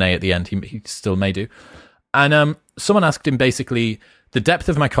does a Q&A at the end. He still may do. And someone asked him basically, the depth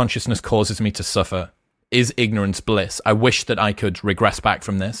of my consciousness causes me to suffer. Is ignorance bliss? I wish that I could regress back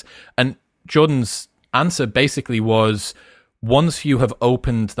from this. And Jordan's answer basically was, once you have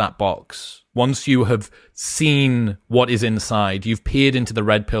opened that box, once you have seen what is inside, you've peered into the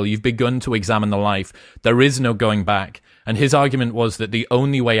red pill, you've begun to examine the life, there is no going back. And his argument was that the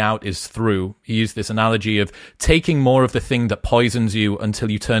only way out is through. He used this analogy of taking more of the thing that poisons you until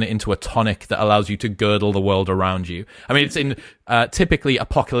you turn it into a tonic that allows you to girdle the world around you. I mean, it's in typically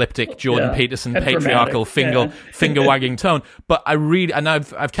apocalyptic Jordan Peterson, patriarchal finger wagging tone. But I read, and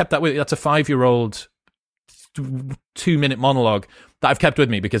I've kept that with, that's a 5-year-old 2-minute monologue that I've kept with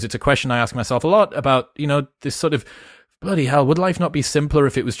me because it's a question I ask myself a lot about, this sort of, bloody hell, would life not be simpler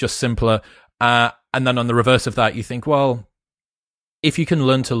if it was just simpler? And then on the reverse of that, you think, well, if you can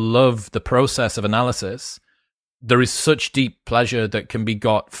learn to love the process of analysis, there is such deep pleasure that can be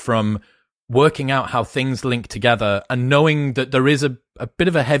got from working out how things link together and knowing that there is a bit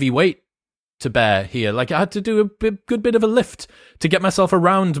of a heavy weight to bear here. Like, I had to do a good bit of a lift to get myself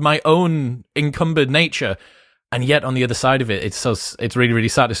around my own encumbered nature. And yet on the other side of it, it's really, really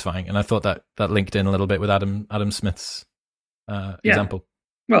satisfying. And I thought that linked in a little bit with Adam Smith's example.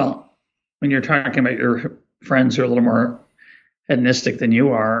 Well, when you're talking about your friends who are a little more hedonistic than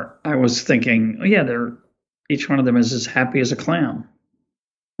you are, I was thinking, each one of them is as happy as a clam,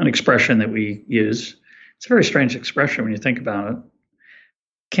 an expression that we use. It's a very strange expression when you think about it.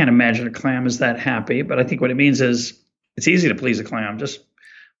 Can't imagine a clam is that happy, but I think what it means is it's easy to please a clam, just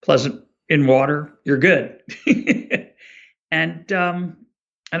pleasant in water, you're good. And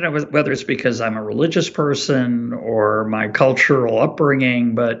I don't know whether it's because I'm a religious person or my cultural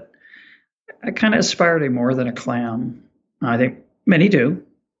upbringing, but I kind of aspire to more than a clam. I think many do.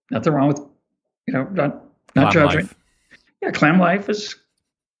 Nothing wrong with, not judging. Life. Yeah, clam life is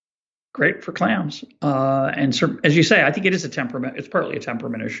great for clams. And so, as you say, I think it is a temperament. It's partly a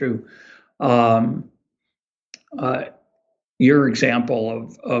temperament issue. Your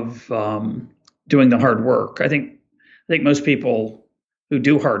example of doing the hard work. I think most people who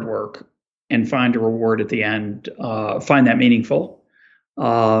do hard work and find a reward at the end find that meaningful.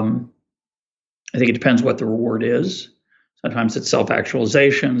 I think it depends what the reward is. Sometimes it's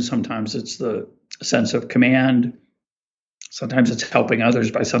self-actualization. Sometimes it's the sense of command. Sometimes it's helping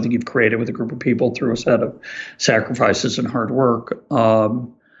others by something you've created with a group of people through a set of sacrifices and hard work.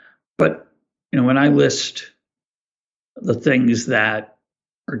 But when I list the things that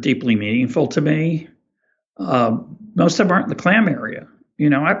are deeply meaningful to me, most of them aren't in the clam area.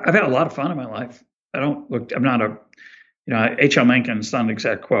 I've had a lot of fun in my life. I'm not a, H.L. Mencken's not an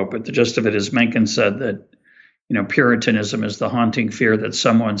exact quote, but the gist of it is Mencken said that, Puritanism is the haunting fear that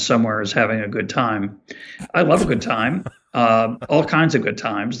someone somewhere is having a good time. I love a good time, all kinds of good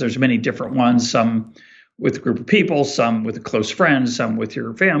times. There's many different ones, some with a group of people, some with close friends, some with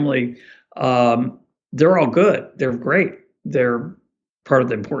your family. They're all good. They're great. They're part of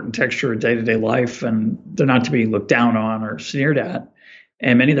the important texture of day-to-day life, and they're not to be looked down on or sneered at.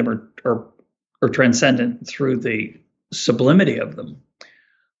 And many of them are transcendent through the sublimity of them.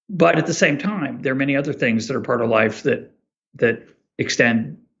 But at the same time, there are many other things that are part of life that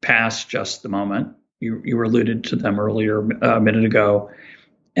extend past just the moment. You alluded to them earlier a minute ago.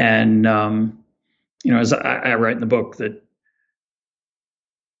 And, as I write in the book that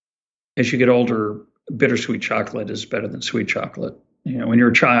as you get older, bittersweet chocolate is better than sweet chocolate. When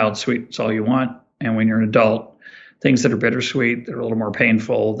you're a child, sweet is all you want. And when you're an adult, things that are bittersweet, that are a little more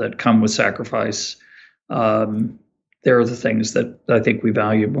painful, that come with sacrifice, they're the things that I think we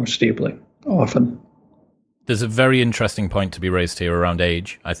value most deeply, often. There's a very interesting point to be raised here around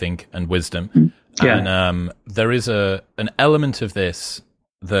age, I think, and wisdom. Yeah. And there is an element of this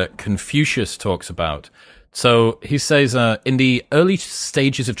that Confucius talks about. So he says, in the early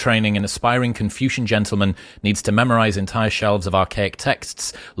stages of training, an aspiring Confucian gentleman needs to memorize entire shelves of archaic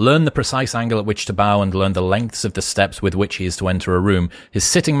texts, learn the precise angle at which to bow, and learn the lengths of the steps with which he is to enter a room. His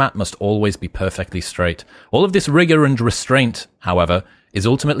sitting mat must always be perfectly straight. All of this rigor and restraint, however, is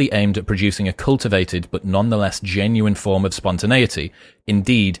ultimately aimed at producing a cultivated but nonetheless genuine form of spontaneity.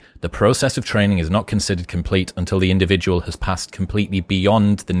 Indeed, the process of training is not considered complete until the individual has passed completely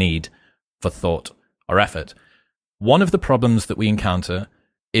beyond the need for thought or effort. One of the problems that we encounter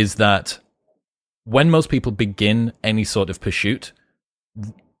is that when most people begin any sort of pursuit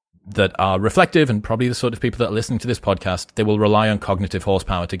that are reflective, and probably the sort of people that are listening to this podcast, they will rely on cognitive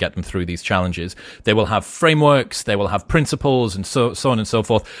horsepower to get them through these challenges. They will have frameworks, they will have principles, and so on and so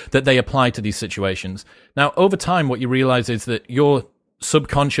forth that they apply to these situations. Now, over time, what you realize is that your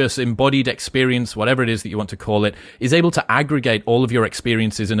subconscious embodied experience, whatever it is that you want to call it, is able to aggregate all of your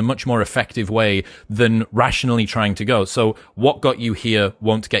experiences in a much more effective way than rationally trying to go. So what got you here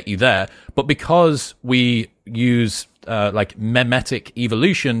won't get you there. But because we use like memetic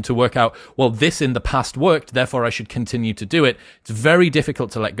evolution to work out, well, this in the past worked, therefore I should continue to do it, it's very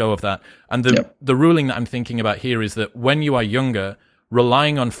difficult to let go of that. And the ruling that I'm thinking about here is that when you are younger,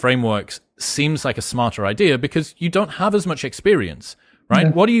 relying on frameworks seems like a smarter idea because you don't have as much experience. Right?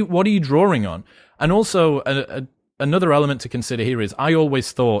 Yeah. What are you drawing on? And also another element to consider here is I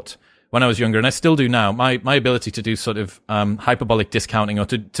always thought when I was younger, and I still do now, my ability to do sort of hyperbolic discounting or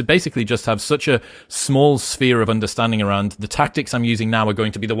to basically just have such a small sphere of understanding around the tactics I'm using now are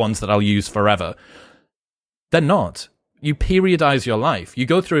going to be the ones that I'll use forever. They're not. You periodize your life. You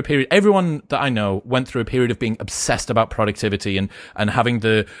go through a period. Everyone that I know went through a period of being obsessed about productivity and having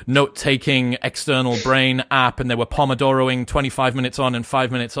the note-taking external brain app, and they were Pomodoroing 25 minutes on and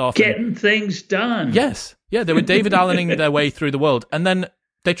 5 minutes off. Getting things done. Yes. Yeah, they were David Allening their way through the world. And then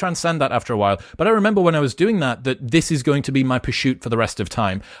They transcend that after a while. But I remember when I was doing that this is going to be my pursuit for the rest of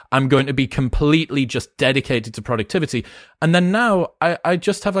time. I'm going to be completely just dedicated to productivity. And then now I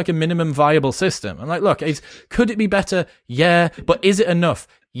just have like a minimum viable system. I'm like, look, could it be better? Yeah. But is it enough?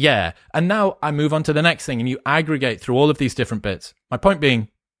 Yeah. And now I move on to the next thing, and you aggregate through all of these different bits. My point being,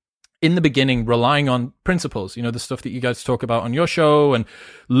 in the beginning, relying on principles, the stuff that you guys talk about on your show, and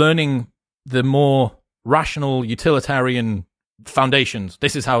learning the more rational, utilitarian foundations.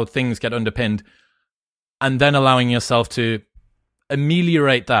 This is how things get underpinned. And then allowing yourself to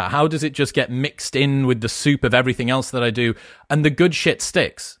ameliorate that. How does it just get mixed in with the soup of everything else that I do? And the good shit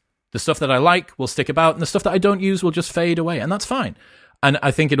sticks. The stuff that I like will stick about, and the stuff that I don't use will just fade away. And that's fine. And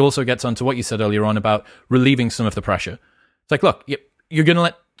I think it also gets onto what you said earlier on about relieving some of the pressure. It's like, look, you're going to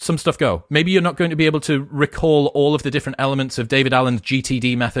let some stuff go. Maybe you're not going to be able to recall all of the different elements of David Allen's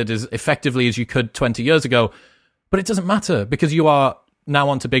GTD method as effectively as you could 20 years ago. But it doesn't matter, because you are now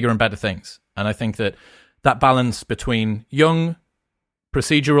on to bigger and better things. And I think that balance between young,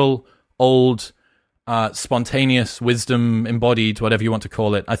 procedural, old, spontaneous, wisdom, embodied, whatever you want to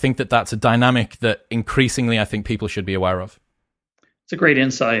call it, I think that that's a dynamic that increasingly I think people should be aware of. It's a great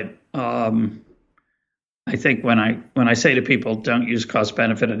insight. I think when I say to people, don't use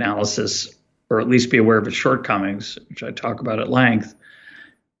cost-benefit analysis, or at least be aware of its shortcomings, which I talk about at length,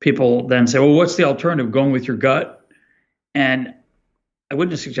 people then say, well, what's the alternative? Going with your gut? And I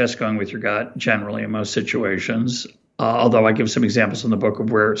wouldn't suggest going with your gut generally in most situations, although I give some examples in the book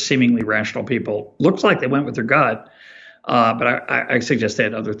of where seemingly rational people looked like they went with their gut, but I suggest they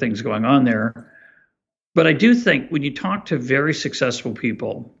had other things going on there. But I do think when you talk to very successful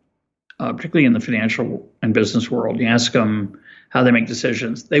people, particularly in the financial and business world, you ask them how they make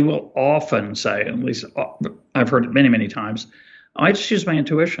decisions, they will often say, at least I've heard it many, many times, I just use my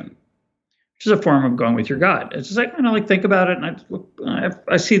intuition, which is a form of going with your gut. It's just like, think about it, and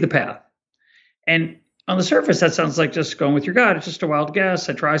I see the path. And on the surface, that sounds like just going with your gut. It's just a wild guess.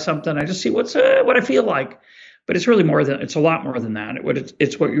 I try something. I just see what I feel like. But it's really it's a lot more than that.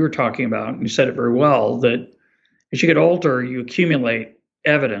 It's what you were talking about, and you said it very well, that as you get older, you accumulate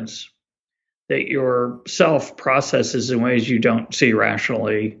evidence that your self processes in ways you don't see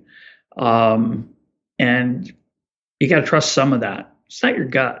rationally. And you got to trust some of that. It's not your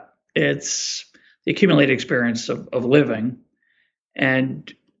gut. It's the accumulated experience of living.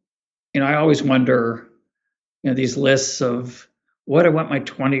 And, I always wonder, these lists of what I want my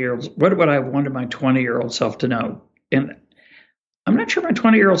 20-year-old, what would I have wanted my 20-year-old self to know? And I'm not sure my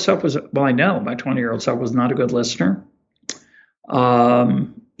 20-year-old self I know my 20-year-old self was not a good listener.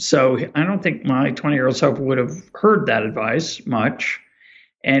 So I don't think my 20-year-old self would have heard that advice much.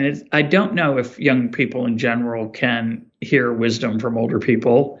 And I don't know if young people in general can hear wisdom from older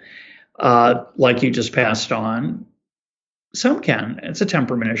people, like you just passed on. Some can. It's a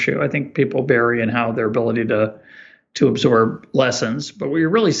temperament issue. I think people vary in how their ability to absorb lessons. But what you're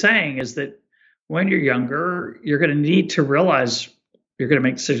really saying is that when you're younger, you're going to need to realize you're going to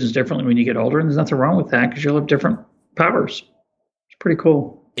make decisions differently when you get older. And there's nothing wrong with that, because you'll have different powers. It's pretty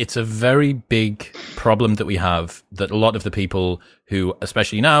cool. It's a very big problem that we have, that a lot of the people who,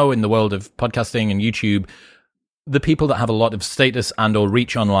 especially now in the world of podcasting and YouTube, the people that have a lot of status and or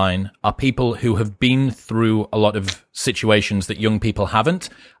reach online are people who have been through a lot of situations that young people haven't.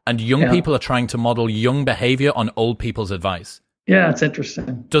 And young people are trying to model young behavior on old people's advice. Yeah, it's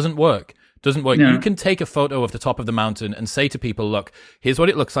interesting. Doesn't work. No. You can take a photo of the top of the mountain and say to people, look, here's what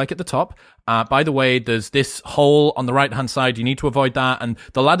it looks like at the top. By the way, there's this hole on the right-hand side. You need to avoid that. And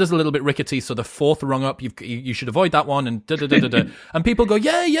the ladder's a little bit rickety, so the fourth rung up, you should avoid that one. And da-da-da-da-da. And people go,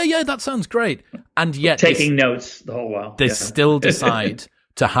 yeah, that sounds great. And yet taking notes the whole while. They still decide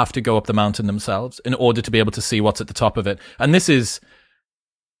to have to go up the mountain themselves in order to be able to see what's at the top of it. And this is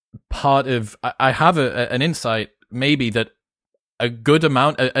part of, I have an insight maybe that a good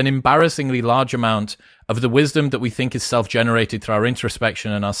amount, an embarrassingly large amount of the wisdom that we think is self-generated through our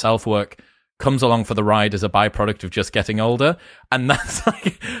introspection and our self-work comes along for the ride as a byproduct of just getting older. And that's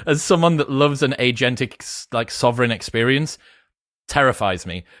like, as someone that loves an agentic, like sovereign experience, terrifies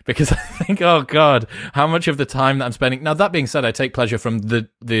me, because I think, oh God, how much of the time that I'm spending. Now, that being said, I take pleasure from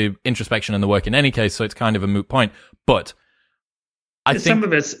the introspection and the work in any case, so it's kind of a moot point. But I think some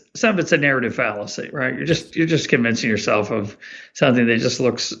of it's a narrative fallacy, right? You're just convincing yourself of something that just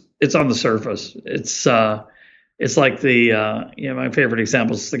looks, it's on the surface. It's like my favorite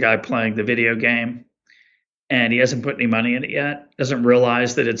example is the guy playing the video game, and he hasn't put any money in it yet. Doesn't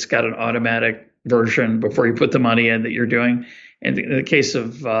realize that it's got an automatic version before you put the money in that you're doing. And in the case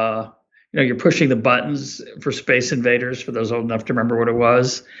of you're pushing the buttons for Space Invaders, for those old enough to remember what it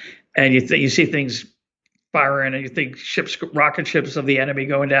was, and you see things firing and you think rocket ships of the enemy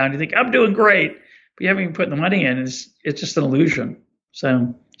going down. You think, I'm doing great. But you haven't even put the money in. It's just an illusion.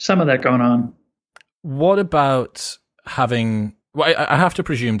 So some of that going on. What about having, well, I have to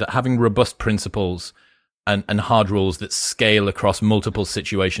presume that having robust principles and hard rules that scale across multiple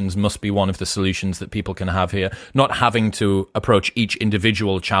situations must be one of the solutions that people can have here. Not having to approach each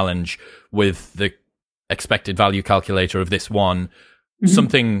individual challenge with the expected value calculator of this one.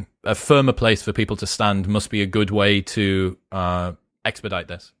 Something, a firmer place for people to stand must be a good way to expedite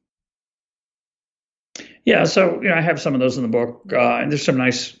this. Yeah, so I have some of those in the book, and there's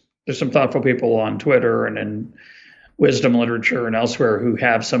some thoughtful people on Twitter and in wisdom literature and elsewhere who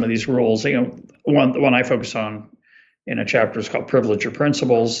have some of these rules. The one I focus on in a chapter is called Privilege Your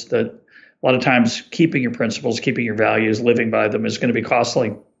Principles. That a lot of times keeping your principles, keeping your values, living by them is going to be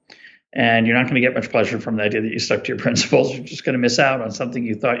costly, and you're not going to get much pleasure from the idea that you stuck to your principles. You're just going to miss out on something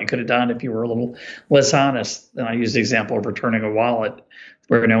you thought you could have done if you were a little less honest. And I use the example of returning a wallet,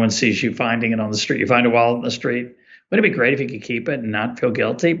 where no one sees you finding it on the street. You find a wallet in the street. Wouldn't it be great if you could keep it and not feel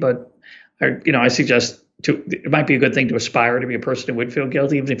guilty? But I suggest it might be a good thing to aspire to be a person who would feel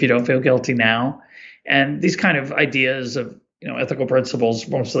guilty, even if you don't feel guilty now. And these kind of ideas of ethical principles,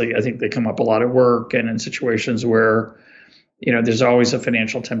 mostly I think they come up a lot at work and in situations where there's always a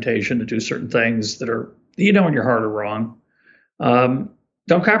financial temptation to do certain things that are in your heart are wrong.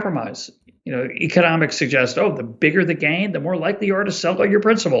 Don't compromise. Economics suggests, the bigger the gain, the more likely you are to sell all your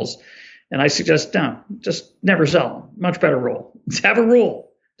principles. And I suggest, no, just never sell them. Much better rule. Have a rule.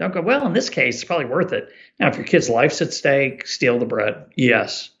 Don't go, well, in this case, it's probably worth it. Now, if your kid's life's at stake, steal the bread.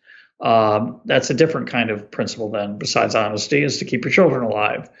 Yes. That's a different kind of principle then, besides honesty, is to keep your children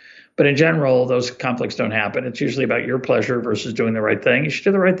alive. But in general, those conflicts don't happen. It's usually about your pleasure versus doing the right thing. You should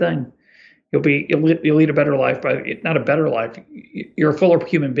do the right thing. You'll lead a better life, not a better life. You're a fuller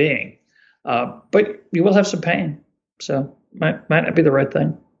human being. But you will have some pain. So might not be the right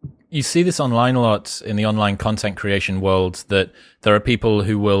thing. You see this online a lot in the online content creation world, that there are people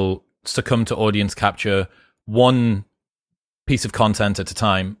who will succumb to audience capture one piece of content at a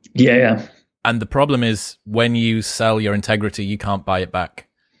time. Yeah. And the problem is when you sell your integrity, you can't buy it back.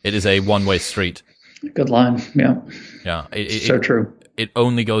 It is a one-way street. Good line. Yeah. Yeah. So true. It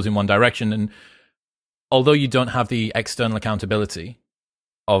only goes in one direction. And although you don't have the external accountability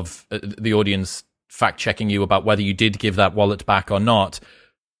of the audience fact-checking you about whether you did give that wallet back or not,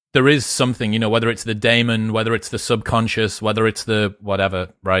 there is something, whether it's the daemon, whether it's the subconscious, whether it's the whatever,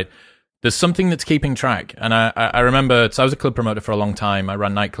 right? There's something that's keeping track. And I remember, so I was a club promoter for a long time. I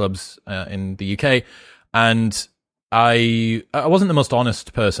ran nightclubs in the UK, and I wasn't the most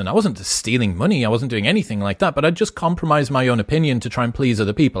honest person. I wasn't stealing money. I wasn't doing anything like that, but I just compromised my own opinion to try and please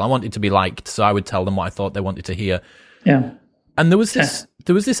other people. I wanted to be liked, so I would tell them what I thought they wanted to hear. Yeah. And there was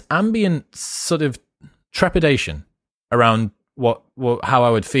this ambient sort of trepidation around how I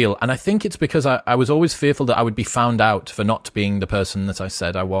would feel. And I think it's because I was always fearful that I would be found out for not being the person that I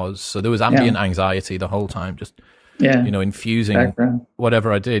said I was. So there was ambient anxiety the whole time, just, infusing background.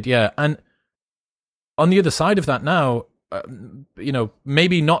 Whatever I did. Yeah. And on the other side of that now,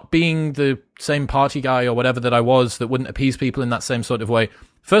 maybe not being the same party guy or whatever that I was that wouldn't appease people in that same sort of way.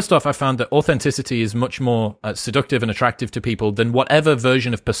 First off, I found that authenticity is much more seductive and attractive to people than whatever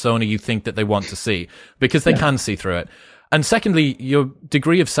version of persona you think that they want to see, because they can see through it. And secondly, your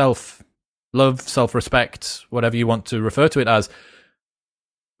degree of self-love, self-respect, whatever you want to refer to it as,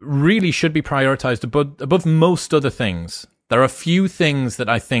 really should be prioritized above most other things. There are a few things that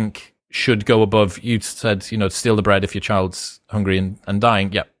I think should go above. You said, steal the bread if your child's hungry and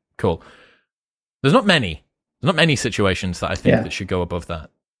dying. Yeah, cool. There's not many situations that I think that should go above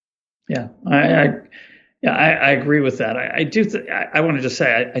that. Yeah, I agree with that. I do. I want to just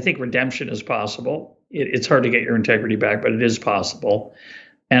say I think redemption is possible. It's hard to get your integrity back, but it is possible.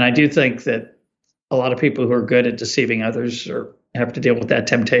 And I do think that a lot of people who are good at deceiving others have to deal with that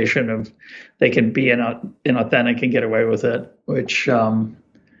temptation of they can be inauthentic and get away with it, which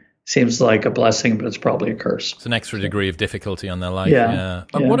seems like a blessing, but it's probably a curse. It's an extra degree of difficulty on their life. Yeah.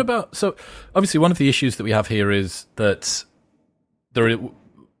 What about, so obviously one of the issues that we have here is that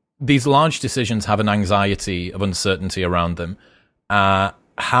these large decisions have an anxiety of uncertainty around them.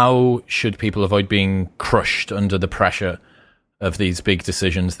 How should people avoid being crushed under the pressure of these big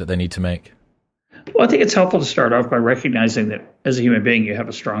decisions that they need to make? Well, I think it's helpful to start off by recognizing that as a human being, you have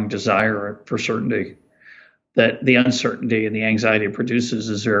a strong desire for certainty, that the uncertainty and the anxiety it produces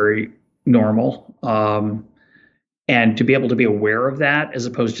is very normal. And to be able to be aware of that as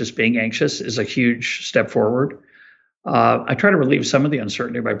opposed to just being anxious is a huge step forward. I try to relieve some of the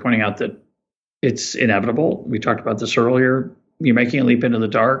uncertainty by pointing out that it's inevitable. We talked about this earlier. you're making a leap into the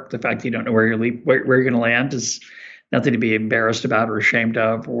dark. The fact that you don't know where where you're going to land is nothing to be embarrassed about or ashamed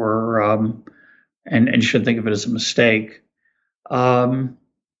of, or and you should think of it as a mistake. I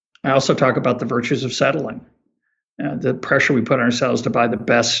also talk about the virtues of settling, the pressure we put on ourselves to buy the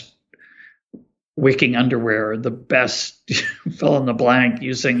best wicking underwear, the best fill in the blank,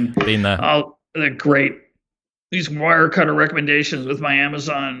 using all the great these wire cutter recommendations with my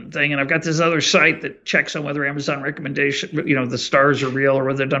Amazon thing, and I've got this other site that checks on whether Amazon recommendation, the stars are real or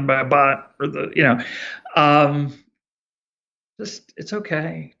whether they're done by a bot, or just it's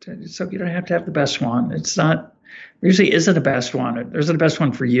okay. So you don't have to have the best one. It's not. There usually isn't a best one. There isn't a best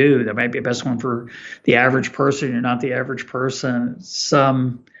one for you. There might be a best one for the average person. You're not the average person.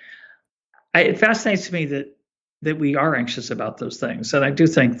 It fascinates me that we are anxious about those things, and I do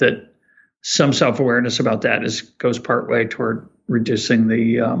think that some self-awareness about that goes part way toward reducing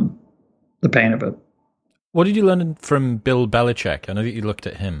the pain of it. What did you learn from Bill Belichick? I know that you looked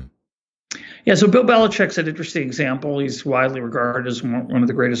at him. Yeah, so Bill Belichick's an interesting example. He's widely regarded as one of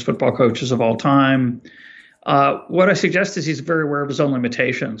the greatest football coaches of all time. What I suggest is he's very aware of his own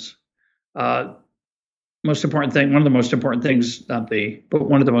limitations. One of the most important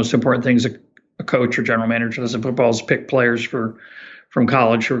things a coach or general manager does in football is pick players from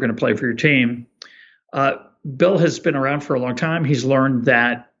college who are going to play for your team. Bill has been around for a long time. He's learned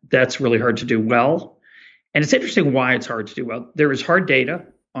that that's really hard to do well. And it's interesting why it's hard to do well. There is hard data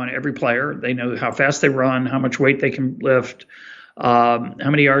on every player. They know how fast they run, how much weight they can lift, how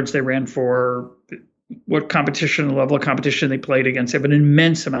many yards they ran for, what level of competition they played against. They have an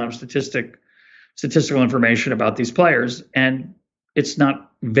immense amount of statistical information about these players, and it's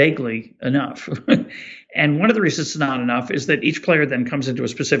not vaguely enough. And one of the reasons it's not enough is that each player then comes into a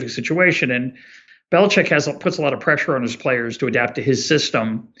specific situation, and Belichick puts a lot of pressure on his players to adapt to his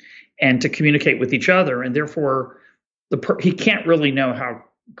system and to communicate with each other, and therefore he can't really know how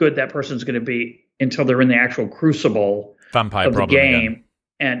good that person's going to be until they're in the actual crucible of the game. Again.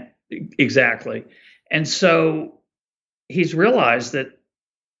 And exactly. And so he's realized that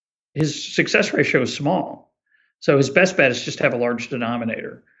his success ratio is small. So his best bet is just to have a large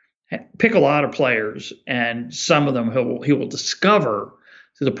denominator. Pick a lot of players, and some of them he will discover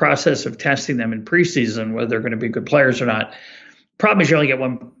through the process of testing them in preseason whether they're going to be good players or not. Problem is you only get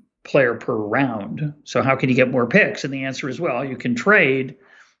one player per round. So how can you get more picks? And the answer is, well, you can trade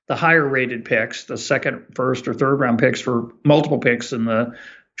the higher rated picks, the second, first, or third round picks, for multiple picks in the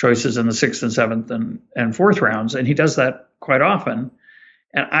choices in the sixth and seventh and fourth rounds. And he does that quite often.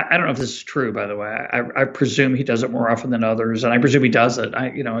 And I don't know if this is true, by the way. I presume he does it more often than others, and I presume he does it.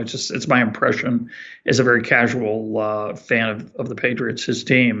 It's my impression as a very casual fan of the Patriots, his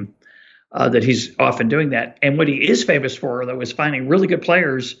team, that he's often doing that. And what he is famous for, though, is finding really good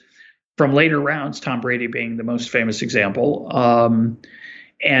players from later rounds, Tom Brady being the most famous example,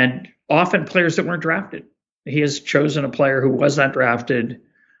 and often players that weren't drafted. He has chosen a player who was not drafted,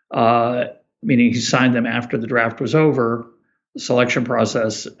 meaning he signed them after the draft was over, the selection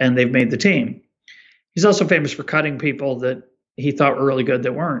process, and they've made the team. He's also famous for cutting people that he thought were really good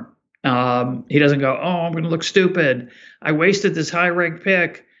that weren't. He doesn't go, oh, I'm going to look stupid. I wasted this high-ranked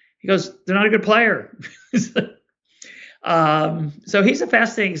pick. He goes, they're not a good player. So he's a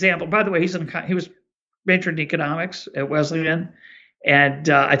fascinating example. By the way, he was majored in economics at Wesleyan, and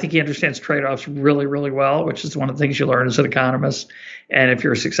I think he understands trade-offs really, really well, which is one of the things you learn as an economist. And if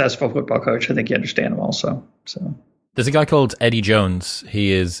you're a successful football coach, I think you understand them also. So. There's a guy called Eddie Jones.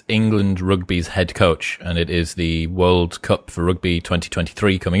 He is England rugby's head coach, and it is the World Cup for Rugby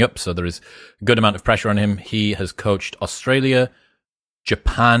 2023 coming up, so there is a good amount of pressure on him. He has coached Australia,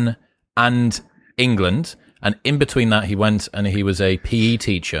 Japan, and England, and in between that, he went and he was a PE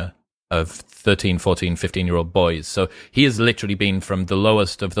teacher of 13, 14, 15-year-old boys. So he has literally been from the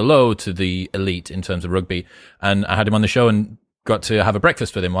lowest of the low to the elite in terms of rugby, and I had him on the show and got to have a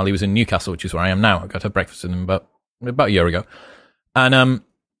breakfast with him while he was in Newcastle, which is where I am now. I got to have breakfast with him about a year ago. And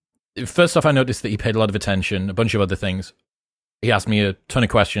first off, I noticed that he paid a lot of attention, a bunch of other things. He asked me a ton of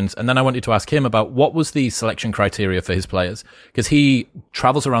questions, and then I wanted to ask him about what was the selection criteria for his players, because he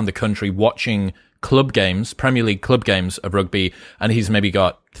travels around the country watching club games, Premier League club games of rugby, and he's maybe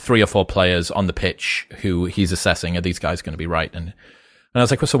got 3 or 4 players on the pitch who he's assessing, are these guys going to be right? And I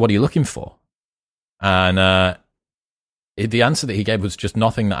was like, well, so what are you looking for? And the answer that he gave was just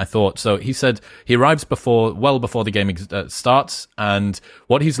nothing that I thought. So he said he arrives well before the game starts, and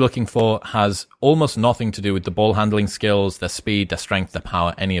what he's looking for has almost nothing to do with the ball handling skills, their speed, their strength, their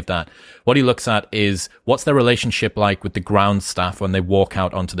power, any of that. What he looks at is what's their relationship like with the ground staff when they walk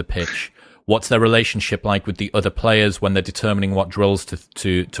out onto the pitch. What's their relationship like with the other players when they're determining what drills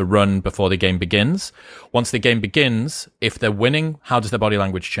to run before the game begins? Once the game begins, if they're winning, how does their body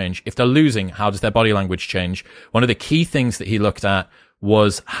language change? If they're losing, how does their body language change? One of the key things that he looked at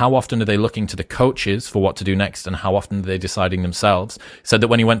was how often are they looking to the coaches for what to do next, and how often are they deciding themselves. He said that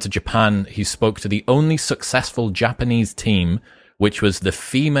when he went to Japan, he spoke to the only successful Japanese team, which was the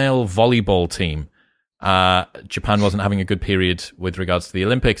female volleyball team. Japan wasn't having a good period with regards to the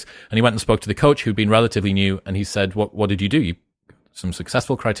Olympics, and he went and spoke to the coach who'd been relatively new, and he said, what did you do? Some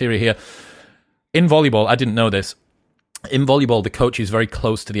successful criteria here. In volleyball, I didn't know this. In volleyball, the coach is very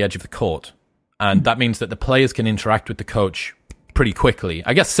close to the edge of the court, and that means that the players can interact with the coach pretty quickly.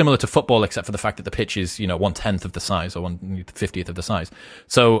 I guess similar to football, except for the fact that the pitch is, 1/10 of the size or 1/50th of the size.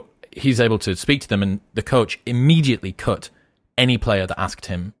 So he's able to speak to them, and the coach immediately cut any player that asked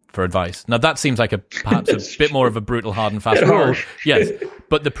him for advice. Now that seems like perhaps a bit more of a brutal, hard and fast rule. Yes.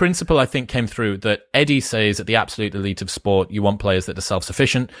 But the principle, I think, came through that Eddie says at the absolute elite of sport, you want players that are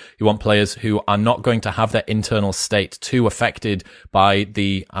self-sufficient. You want players who are not going to have their internal state too affected by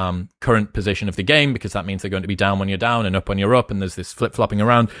the current position of the game, because that means they're going to be down when you're down and up when you're up, and there's this flip-flopping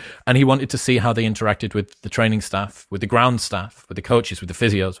around. And he wanted to see how they interacted with the training staff, with the ground staff, with the coaches, with the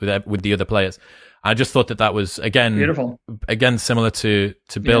physios, with the other players. I just thought that was, again, beautiful. Again, similar to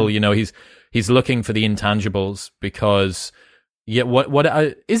Bill. Yeah. He's looking for the intangibles, because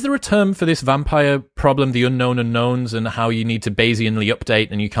is there a term for this vampire problem, the unknown unknowns, and how you need to Bayesianly update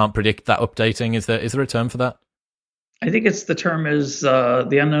and you can't predict that updating? Is there a term for that? I think the term is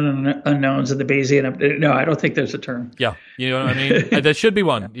the unknown unknowns and the Bayesian update. No, I don't think there's a term. Yeah, you know what I mean? There should be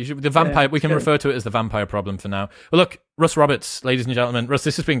one. The vampire. We can refer to it as the vampire problem for now. Well, look, Russ Roberts, ladies and gentlemen. Russ,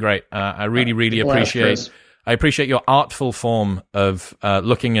 this has been great. I really appreciate. I appreciate your artful form of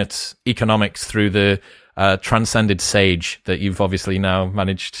looking at economics through the transcended sage that you've obviously now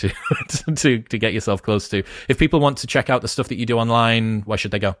managed to get yourself close to. If people want to check out the stuff that you do online, where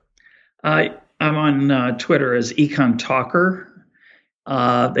should they go? I'm on Twitter as Econ Talker.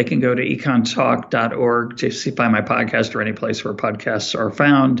 They can go to econtalk.org to find my podcast, or any place where podcasts are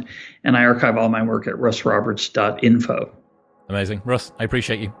found. And I archive all my work at russroberts.info. Amazing. Russ, I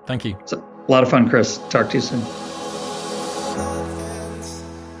appreciate you. Thank you. It's a lot of fun, Chris. Talk to you soon.